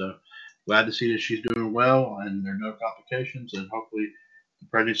 So glad to see that she's doing well and there are no complications, and hopefully the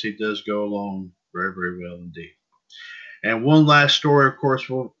pregnancy does go along very, very well indeed. And one last story, of course,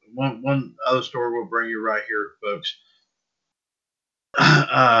 one other story we'll bring you right here, folks.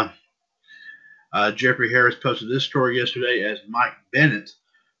 Jeffrey Harris posted this story yesterday as Mike Bennett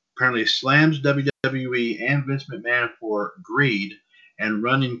apparently slams WWE and Vince McMahon for greed and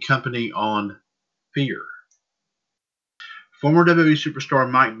running company on fear. Former WWE superstar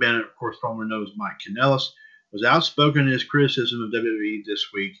Mike Bennett, of course formerly known as Mike Kanellis, was outspoken in his criticism of WWE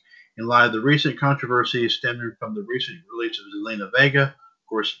this week in light of the recent controversy stemming from the recent release of Zelina Vega. Of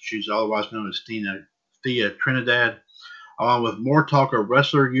course, she's otherwise known as Thea Trinidad, along with more talk of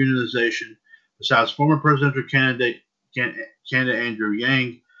wrestler unionization. Besides former presidential candidate Andrew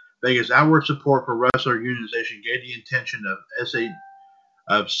Yang, Vega's outward support for wrestler unionization gave the intention of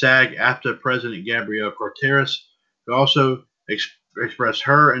SAG-AFTRA President Gabrielle Cortez to also express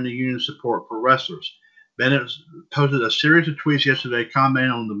her and the union's support for wrestlers. Bennett posted a series of tweets yesterday commenting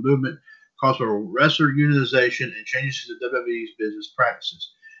on the movement calls for wrestler unionization and changes to the WWE's business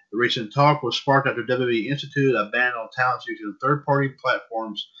practices. The recent talk was sparked after WWE instituted a ban on talents using third-party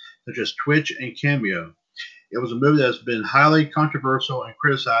platforms such as Twitch and Cameo. It was a move that has been highly controversial and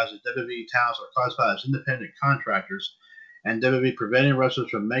criticized as WWE talents are classified as independent contractors, and WWE preventing wrestlers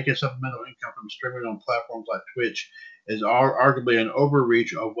from making supplemental income from streaming on platforms like Twitch is arguably an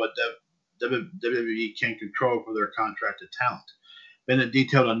overreach of what WWE can control for their contracted talent. Bennett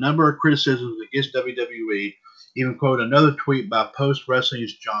detailed a number of criticisms against WWE, even quoted another tweet by Post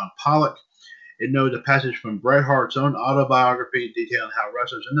Wrestling's John Pollock. It noted a passage from Bret Hart's own autobiography detailing how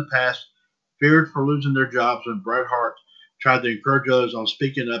wrestlers in the past feared for losing their jobs when Bret Hart tried to encourage others on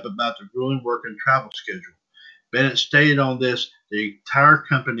speaking up about the grueling work and travel schedule. Bennett stated on this, the entire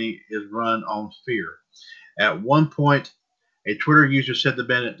company is run on fear. At one point, a Twitter user said to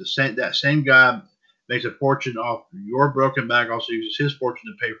Bennett, that same guy makes a fortune off your broken back, also uses his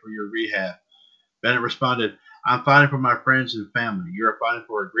fortune to pay for your rehab. Bennett responded, "I'm fighting for my friends and family. You're fighting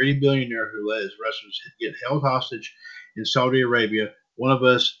for a greedy billionaire who let his wrestlers get held hostage in Saudi Arabia. One of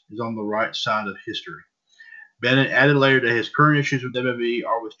us is on the right side of history." Bennett added later that his current issues with WWE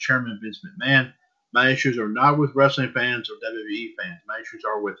are with Chairman Vince McMahon. "My issues are not with wrestling fans or WWE fans. My issues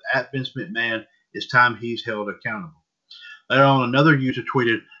are with @Vince McMahon. It's time he's held accountable." Later on, another user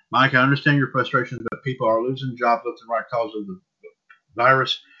tweeted, "Mike, I understand your frustrations, but people are losing jobs left and right because of the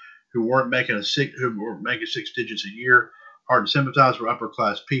virus who weren't making six digits a year. Hard to sympathize for upper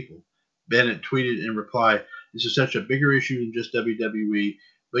class people." Bennett tweeted in reply, "This is such a bigger issue than just WWE.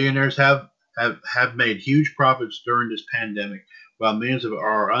 Billionaires have made huge profits during this pandemic, while millions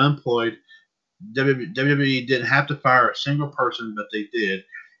are unemployed. WWE didn't have to fire a single person, but they did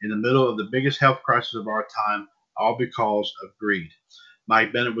in the middle of the biggest health crisis of our time, all because of greed."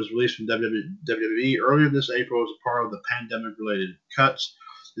 Mike Bennett was released from WWE earlier this April as a part of the pandemic-related cuts.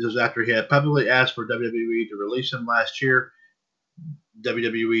 This was after he had publicly asked for WWE to release him last year.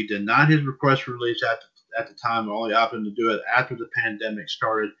 WWE denied his request for release at the time, only opting to do it after the pandemic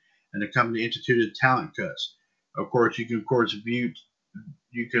started and the company instituted talent cuts. Of course, you can view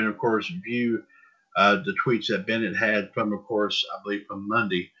the tweets that Bennett had from, of course, I believe from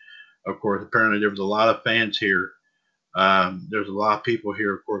Monday. Of course, apparently there was a lot of fans here. There's a lot of people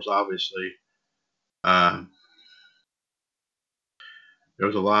here, of course, obviously. There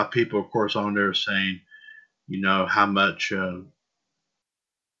was a lot of people, of course, on there saying, how much,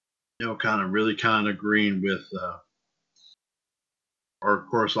 kind of really kind of agreeing with, or of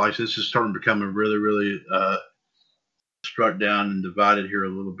course, like this is starting to become really, really struck down and divided here a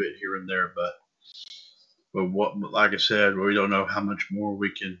little bit here and there. But But like I said, we don't know how much more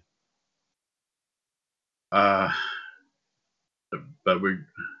we can. But we.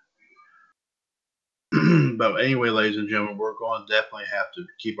 But anyway, ladies and gentlemen, we're going to definitely have to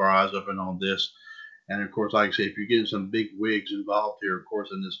keep our eyes open on this. And of course, like I say, if you're getting some big wigs involved here, of course,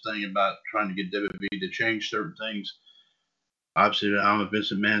 in this thing about trying to get WWE to change certain things, obviously, I don't know,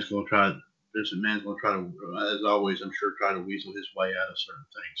 Vincent Mann's going to try. Vincent Mann's going to try to, as always, I'm sure, try to weasel his way out of certain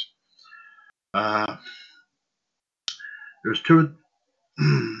things. There's two.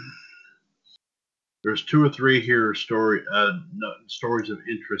 There's two or three here stories of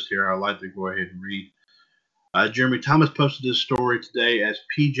interest here. I'd like to go ahead and read. Jeremy Thomas posted this story today as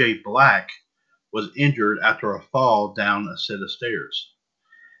PJ Black was injured after a fall down a set of stairs.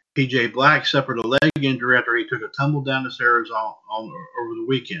 PJ Black suffered a leg injury after he took a tumble down the stairs over the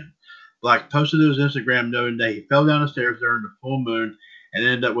weekend. Black posted to his Instagram noting that he fell down the stairs during the full moon and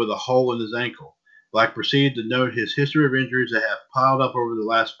ended up with a hole in his ankle. Black proceeded to note his history of injuries that have piled up over the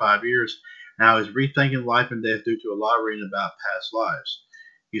last 5 years. Now he's rethinking life and death due to a lot of reading about past lives.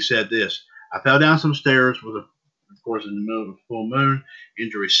 He said this: I fell down some stairs of course, in the middle of a full moon.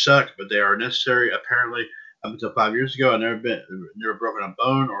 Injuries suck, but they are necessary. Apparently, up until 5 years ago, I've never broken a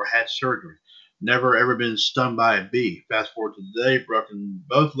bone or had surgery. Never ever been stung by a bee. Fast forward to today, broken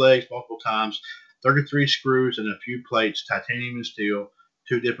both legs multiple times, 33 screws and a few plates, titanium and steel,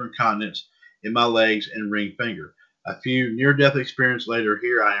 2 different continents in my legs and ring finger. A few near-death experiences later,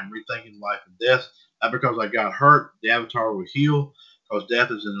 here I am rethinking life and death. Not because I got hurt, the avatar will heal, because death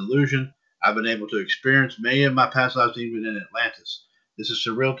is an illusion. I've been able to experience many of my past lives even in Atlantis. This is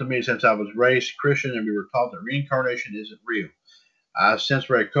surreal to me since I was raised Christian and we were taught that reincarnation isn't real. I've since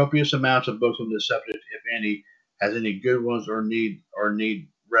read copious amounts of books on this subject. If any has any good ones or need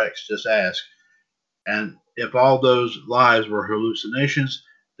Rex, just ask. And if all those lives were hallucinations,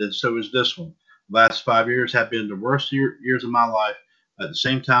 then so is this one. The last 5 years have been the worst years of my life. At the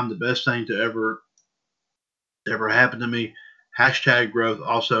same time, the best thing to ever happen to me. Hashtag growth.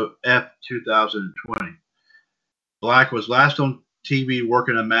 Also F 2020. Black was last on TV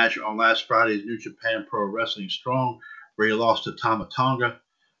working a match on last Friday's New Japan Pro Wrestling Strong, where he lost to Tama Tonga.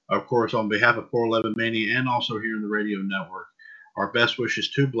 Of course, on behalf of 411 Mania and also here in the radio network, our best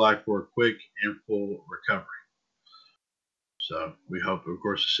wishes to Black for a quick and full recovery. So we hope, of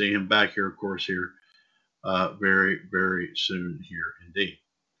course, to see him back here, of course, here very, very soon here indeed.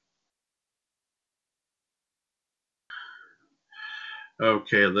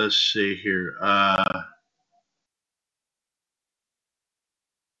 Okay, let's see here.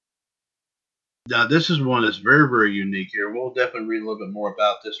 Now, this is one that's very, very unique here. We'll definitely read a little bit more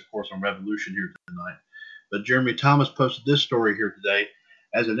about this, of course, on Revolution here tonight. But Jeremy Thomas posted this story here today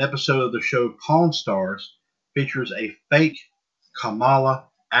as an episode of the show Pawn Stars features a fake Kamala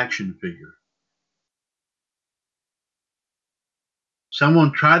action figure.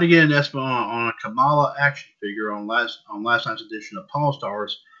 Someone tried to get an estimate on a Kamala action figure on last night's edition of Pawn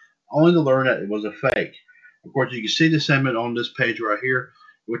Stars, only to learn that it was a fake. Of course, you can see the segment on this page right here,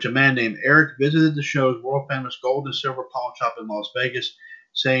 in which a man named Eric visited the show's world-famous gold and silver pawn shop in Las Vegas,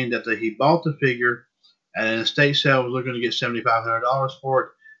 saying that he bought the figure and an estate sale was looking to get $7,500 for it.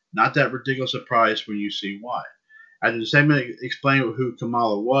 Not that ridiculous a price when you see why. After the segment explained who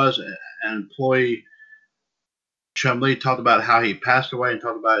Kamala was, an employee Chumley talked about how he passed away and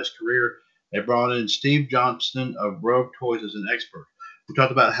talked about his career. They brought in Steve Johnston of Rogue Toys as an expert. We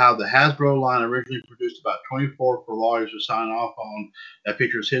talked about how the Hasbro line originally produced about 24 for lawyers to sign off on that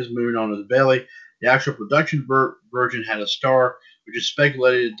features his moon on his belly. The actual production version had a star, which is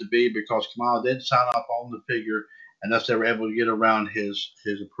speculated to be because Kamala didn't sign off on the figure, and thus they were able to get around his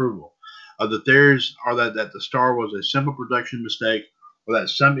approval. The theories are that the star was a simple production mistake, or that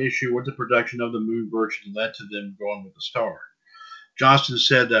some issue with the production of the moon version led to them going with the star. Johnston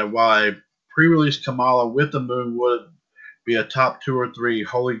said that while a pre-release Kamala with the moon would be a top 2 or 3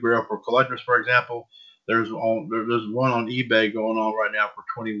 holy grail for collectors, for example, there's one on eBay going on right now for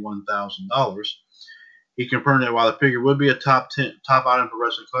 $21,000. He confirmed that while the figure would be a top item for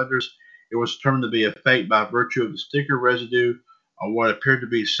wrestling collectors, it was determined to be a fake by virtue of the sticker residue on what appeared to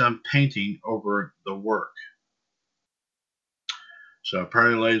be some painting over the work. So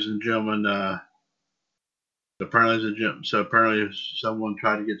apparently, ladies and gentlemen, apparently someone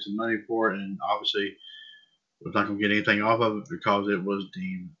tried to get some money for it, and obviously was not going to get anything off of it because it was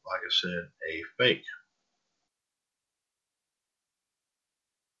deemed, like I said, a fake.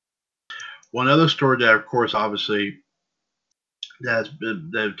 One other story that, of course, obviously we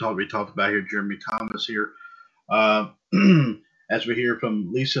talked about here, Jeremy Thomas here, as we hear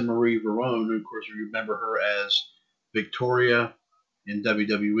from Lisa Marie Verone, who, of course, we remember her as Victoria in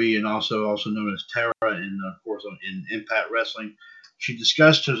WWE, and also known as Tara, and of course in Impact Wrestling. She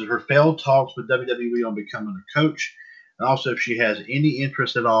discussed her failed talks with WWE on becoming a coach, and also if she has any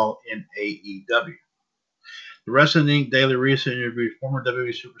interest at all in AEW. The Wrestling Inc. Daily recently interviewed former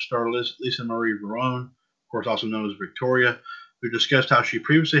WWE superstar Lisa Marie Varon, of course also known as Victoria, who discussed how she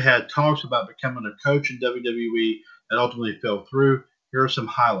previously had talks about becoming a coach in WWE that ultimately fell through. Here are some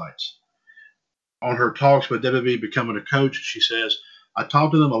highlights. On her talks with WWE becoming a coach, she says, I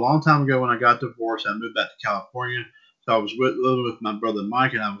talked to them a long time ago when I got divorced. I moved back to California. So I was living with my brother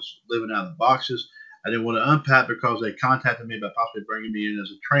Mike, and I was living out of the boxes. I didn't want to unpack because they contacted me about possibly bringing me in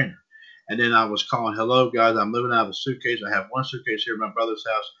as a trainer. And then I was calling, hello, guys, I'm living out of a suitcase. I have one suitcase here at my brother's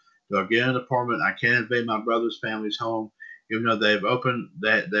house. Do I get an apartment? I can't invade my brother's family's home, even though they've opened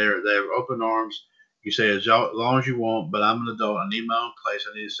open arms. You say as long as you want, but I'm an adult. I need my own place.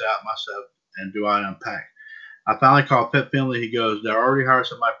 I need to stay out myself. And do I unpack? I finally called Pep Finley. He goes, they already hired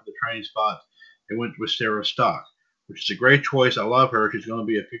somebody for the training spot. They went with Sarah Stock, which is a great choice. I love her. She's going to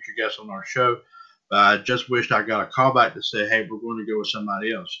be a future guest on our show. But I just wished I got a call back to say, hey, we're going to go with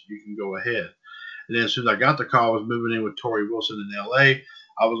somebody else. You can go ahead. And then as soon as I got the call, I was moving in with Tori Wilson in L.A.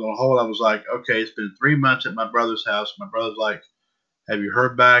 I was on hold. I was like, okay, it's been 3 months at my brother's house. My brother's like, have you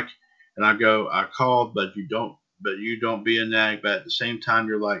heard back? And I go, I called, but you don't be a nag. But at the same time,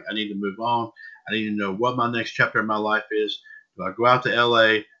 you're like, I need to move on. I need to know what my next chapter in my life is. Do I go out to LA?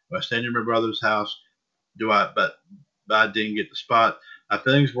 Do I stay in my brother's house? But I didn't get the spot. My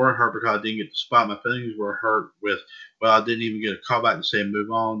feelings weren't hurt because I didn't get the spot. My feelings were hurt with, well, I didn't even get a call back to say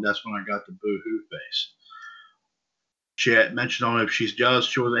move on. That's when I got the boo-hoo face. She had mentioned on if she's jealous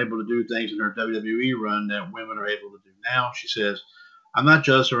she wasn't able to do things in her WWE run that women are able to do now. She says, I'm not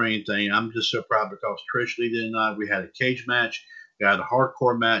jealous or anything. I'm just so proud because Trish, Lita, and I, we had a cage match, we had a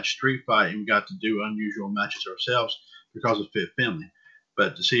hardcore match, street fight, and we got to do unusual matches ourselves because of Fit Family.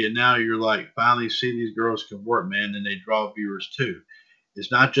 But to see it now, you're like, finally see these girls can work, man, and they draw viewers too.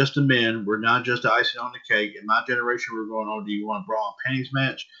 It's not just the men. We're not just the icing on the cake. In my generation, we're going, oh, do you want a bra and panties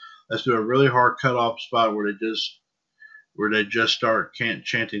match? Let's do a really hard cutoff spot where they just start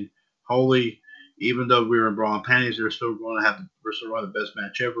chanting holy. Even though we were in bra and panties, we're still going to the best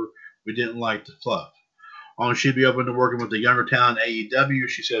match ever. We didn't like the fluff. She'd be open to working with the younger talent in AEW.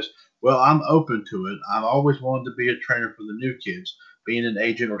 She says, well, I'm open to it. I've always wanted to be a trainer for the new kids, being an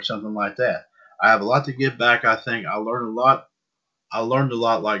agent or something like that. I have a lot to give back. I think I learned a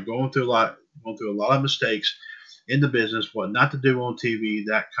lot, like going through a lot of mistakes in the business, what not to do on TV,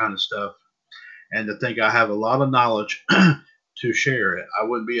 that kind of stuff. And to think I have a lot of knowledge to share it. I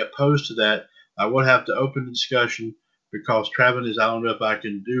wouldn't be opposed to that. I would have to open the discussion because traveling is, I don't know if I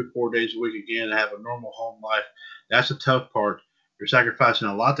can do 4 days a week again and have a normal home life. That's the tough part. You're sacrificing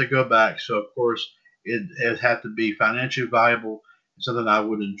a lot to go back. So, of course, it'd have to be financially viable and something I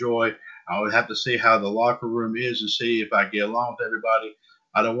would enjoy. I would have to see how the locker room is and see if I get along with everybody.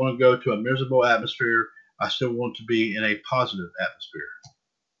 I don't want to go to a miserable atmosphere. I still want to be in a positive atmosphere.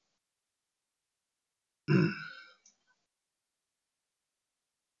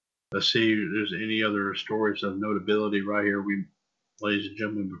 Let's see if there's any other stories of notability right here. Ladies and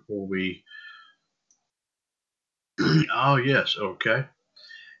gentlemen, before we. Oh, yes, okay.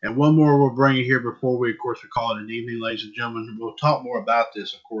 And one more we'll bring you here before we, of course, we call it an evening, ladies and gentlemen. We'll talk more about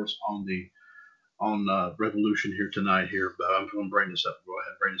this, of course, on Revolution here tonight here, but I'm going to bring this up. Go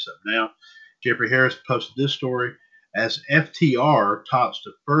ahead and bring this up now. Jeffrey Harris posted this story as FTR tops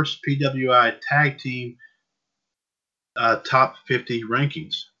the first PWI tag team top 50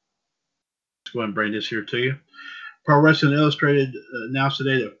 rankings. Let's go ahead and bring this here to you. Pro Wrestling Illustrated announced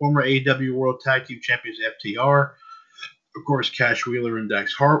today that former AEW World Tag Team Champions FTR, of course, Cash Wheeler and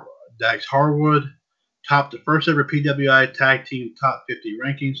Dax Harwood, topped the first ever PWI Tag Team Top 50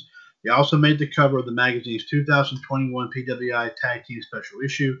 rankings. They also made the cover of the magazine's 2021 PWI Tag Team Special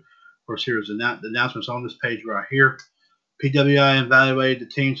Issue. Of course, here's the announcements on this page right here. PWI evaluated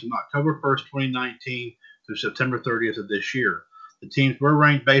the teams from October 1st, 2019 through September 30th of this year. The teams were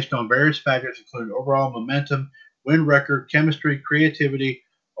ranked based on various factors, including overall momentum, win record, chemistry, creativity,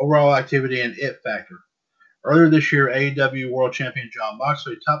 overall activity, and it factor. Earlier this year, AEW World Champion Jon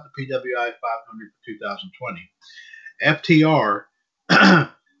Moxley topped the PWI 500 for 2020. FTR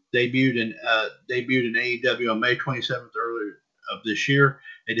debuted in AEW on May 27th earlier of this year.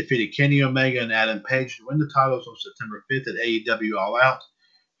 They defeated Kenny Omega and Adam Page to win the titles on September 5th at AEW All Out.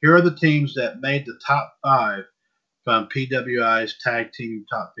 Here are the teams that made the top 5 from PWI's Tag Team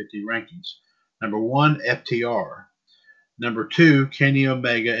Top 50 rankings. Number 1, FTR. Number 2, Kenny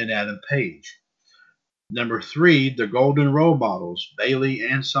Omega and Adam Page. Number 3, the Golden Role Models, Bayley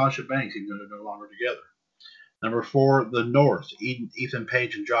and Sasha Banks, even though they're no longer together. Number 4, The North, Ethan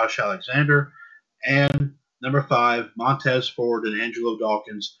Page and Josh Alexander. And number 5, Montez Ford and Angelo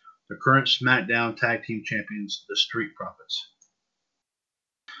Dawkins, the current SmackDown Tag Team Champions, the Street Profits.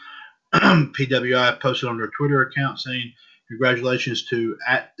 PWI posted on their Twitter account saying, congratulations to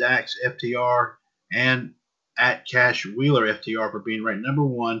 @DaxFTR and @CashWheelerFTR for being ranked number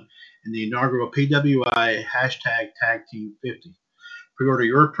 1 in the inaugural PWI Tag Team 50. Pre-order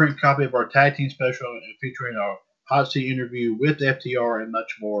your print copy of our tag team special featuring our hot seat interview with FTR and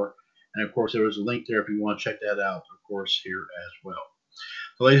much more. And of course, there was a link there if you want to check that out, of course, here as well.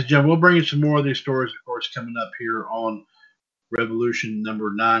 So, ladies and gentlemen, we'll bring you some more of these stories, of course, coming up here on Revolution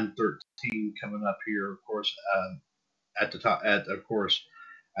number 913, coming up here, of course, at the top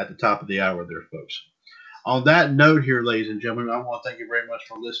of the hour there, folks. On that note here, ladies and gentlemen, I want to thank you very much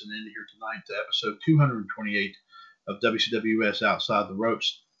for listening in here tonight to episode 228 of WCWUS Outside the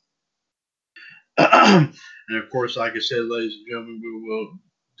Ropes. And of course, like I said, ladies and gentlemen, we will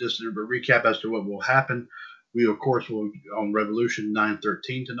just a recap as to what will happen. We, of course, will on Revolution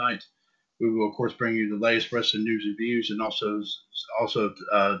 913 tonight. We will, of course, bring you the latest wrestling news and views, and also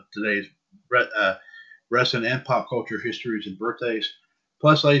today's wrestling and pop culture histories and birthdays.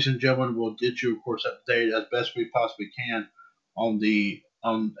 Plus, ladies and gentlemen, we'll get you, of course, up to date as best we possibly can on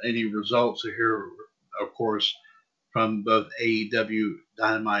any results here, of course, from both AEW,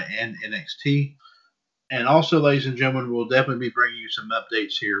 Dynamite, and NXT. And also, ladies and gentlemen, we'll definitely be bringing you some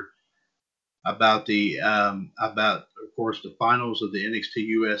updates here about of course, the finals of the NXT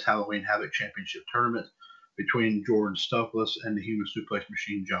US Halloween Havoc Championship Tournament between Jordan Stokely and the Human Suplex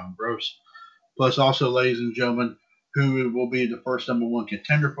Machine, John Gross. Plus, also, ladies and gentlemen, who will be the first number 1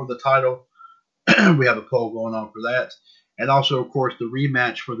 contender for the title. We have a poll going on for that. And also, of course, the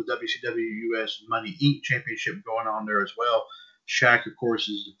rematch for the WCWUS Money Inc. Championship going on there as well. Shaq, of course,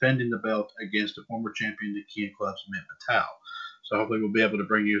 is defending the belt against the former champion, the King of Clubs, Mitt Patel. So hopefully we'll be able to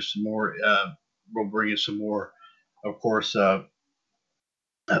bring you some more. We'll bring you some more, of course,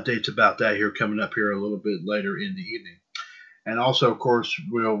 updates about that here coming up here a little bit later in the evening. And also, of course,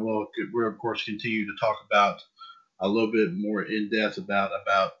 we'll of course continue to talk about a little bit more in depth about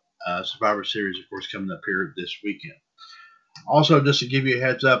Survivor Series, of course, coming up here this weekend. Also, just to give you a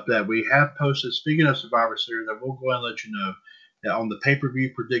heads up that we have posted, speaking of Survivor Series, I will go ahead and let you know that on the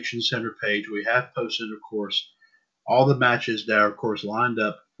pay-per-view prediction center page, we have posted, of course, all the matches that are, of course, lined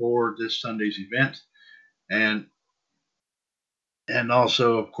up for this Sunday's event. And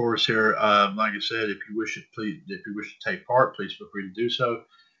also, of course, here, like I said, if you wish to take part, please feel free to do so.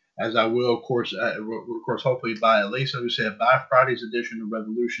 As I will, of course, hopefully by at least, as we said, by Friday's edition of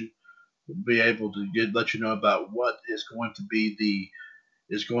Revolution, we'll be able to let you know about what is going to be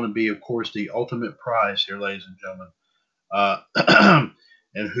of course, the ultimate prize here, ladies and gentlemen,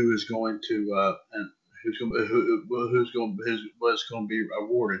 and who is going to what's going to be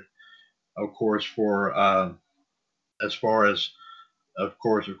awarded, of course, for as far as of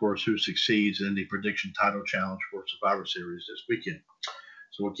course who succeeds in the prediction title challenge for Survivor Series this weekend.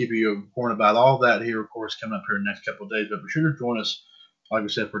 So we'll keep you informed about all that here, of course, coming up here in the next couple of days. But be sure to join us, like I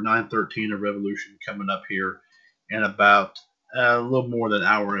said, for 913 of Revolution coming up here in about a little more than an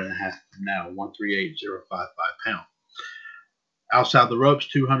hour and a half from now, 138-055 #. Outside the Ropes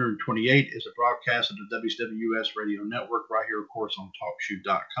 228 is a broadcast of the WCWUS Radio Network right here, of course, on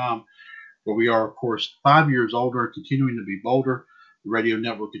TalkShoe.com, where we are, of course, 5 years older and continuing to be bolder. The radio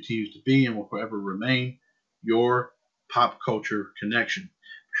network continues to be and will forever remain your pop culture connection. Be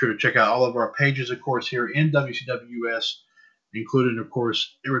sure to check out all of our pages, of course, here in WCWUS, including, of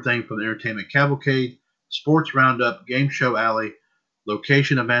course, everything from the Entertainment Cavalcade, Sports Roundup, Game Show Alley,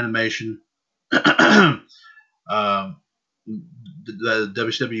 Location of Animation, the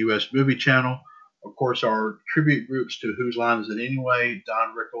WCWUS Movie Channel, of course, our tribute groups to Whose Line Is It Anyway,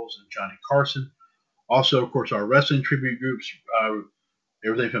 Don Rickles and Johnny Carson. Also, of course, our wrestling tribute groups,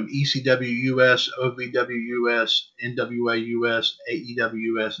 everything from ECWUS, OVWUS, NWAUS,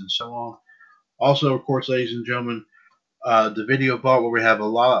 AEWUS, and so on. Also, of course, ladies and gentlemen, the Video Vault, where we have a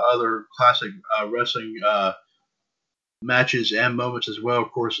lot of other classic wrestling matches and moments as well.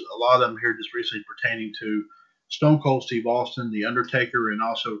 Of course, a lot of them here just recently pertaining to Stone Cold Steve Austin, The Undertaker, and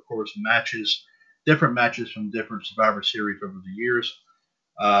also, of course, different matches from different Survivor Series over the years.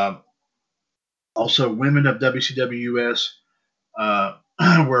 Also, Women of WCWUS,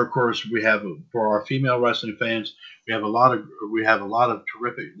 where, of course, we have, for our female wrestling fans, we have a lot of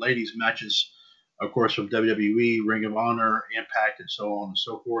terrific ladies matches, of course, from WWE, Ring of Honor, Impact, and so on and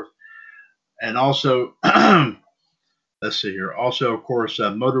so forth. And also, let's see here. Also, of course,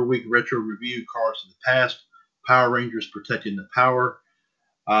 Motor Week Retro Review, Cars of the Past, Power Rangers Protecting the Power,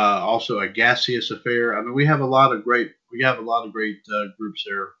 Also a gaseous affair. I mean, we have a lot of great groups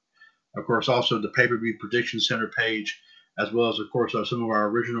there. Of course, also the pay-per-view prediction center page, as well as of course some of our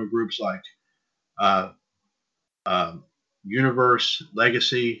original groups like uh, uh, Universe,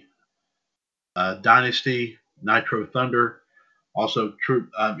 Legacy, Dynasty, Nitro Thunder, also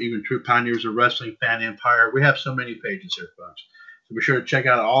even True Pioneers of Wrestling, Fan Empire. We have so many pages here, folks. So be sure to check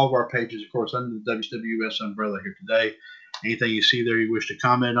out all of our pages, of course, under the WCWUS umbrella here today. Anything you see there you wish to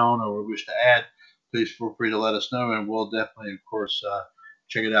comment on or wish to add, please feel free to let us know, and we'll definitely, of course,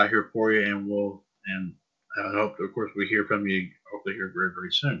 check it out here for you. And I hope, of course, we hear from you hopefully here very,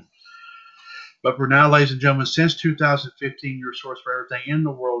 very soon. But for now, ladies and gentlemen, since 2015, your source for everything in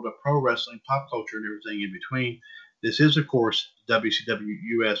the world of pro wrestling, pop culture, and everything in between. This is, of course, the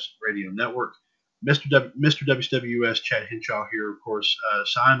WCWUS Radio Network. Mr. WCWUS Chad Henshaw here, of course,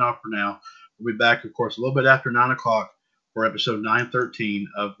 signing off for now. We'll be back, of course, a little bit after 9 o'clock for episode 913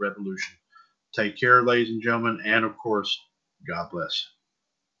 of Revolution. Take care, ladies and gentlemen, and, of course, God bless.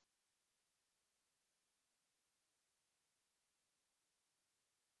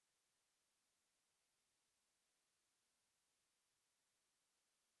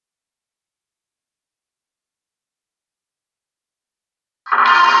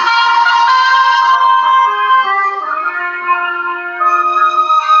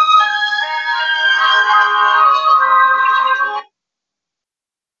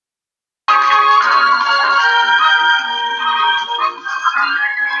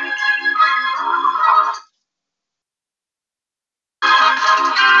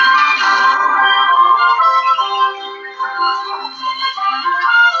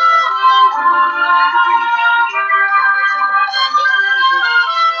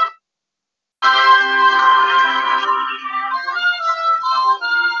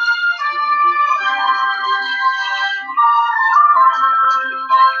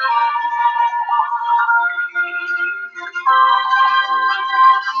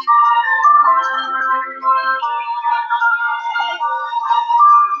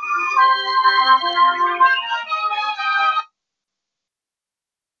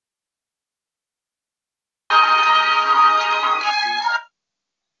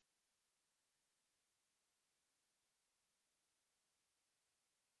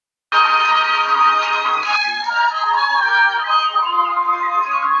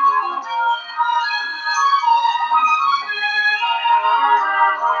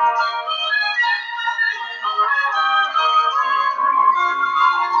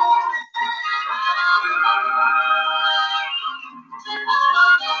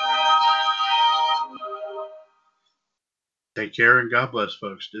 Take care and God bless,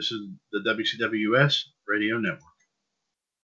 folks. This is the WCWUS Radio Network.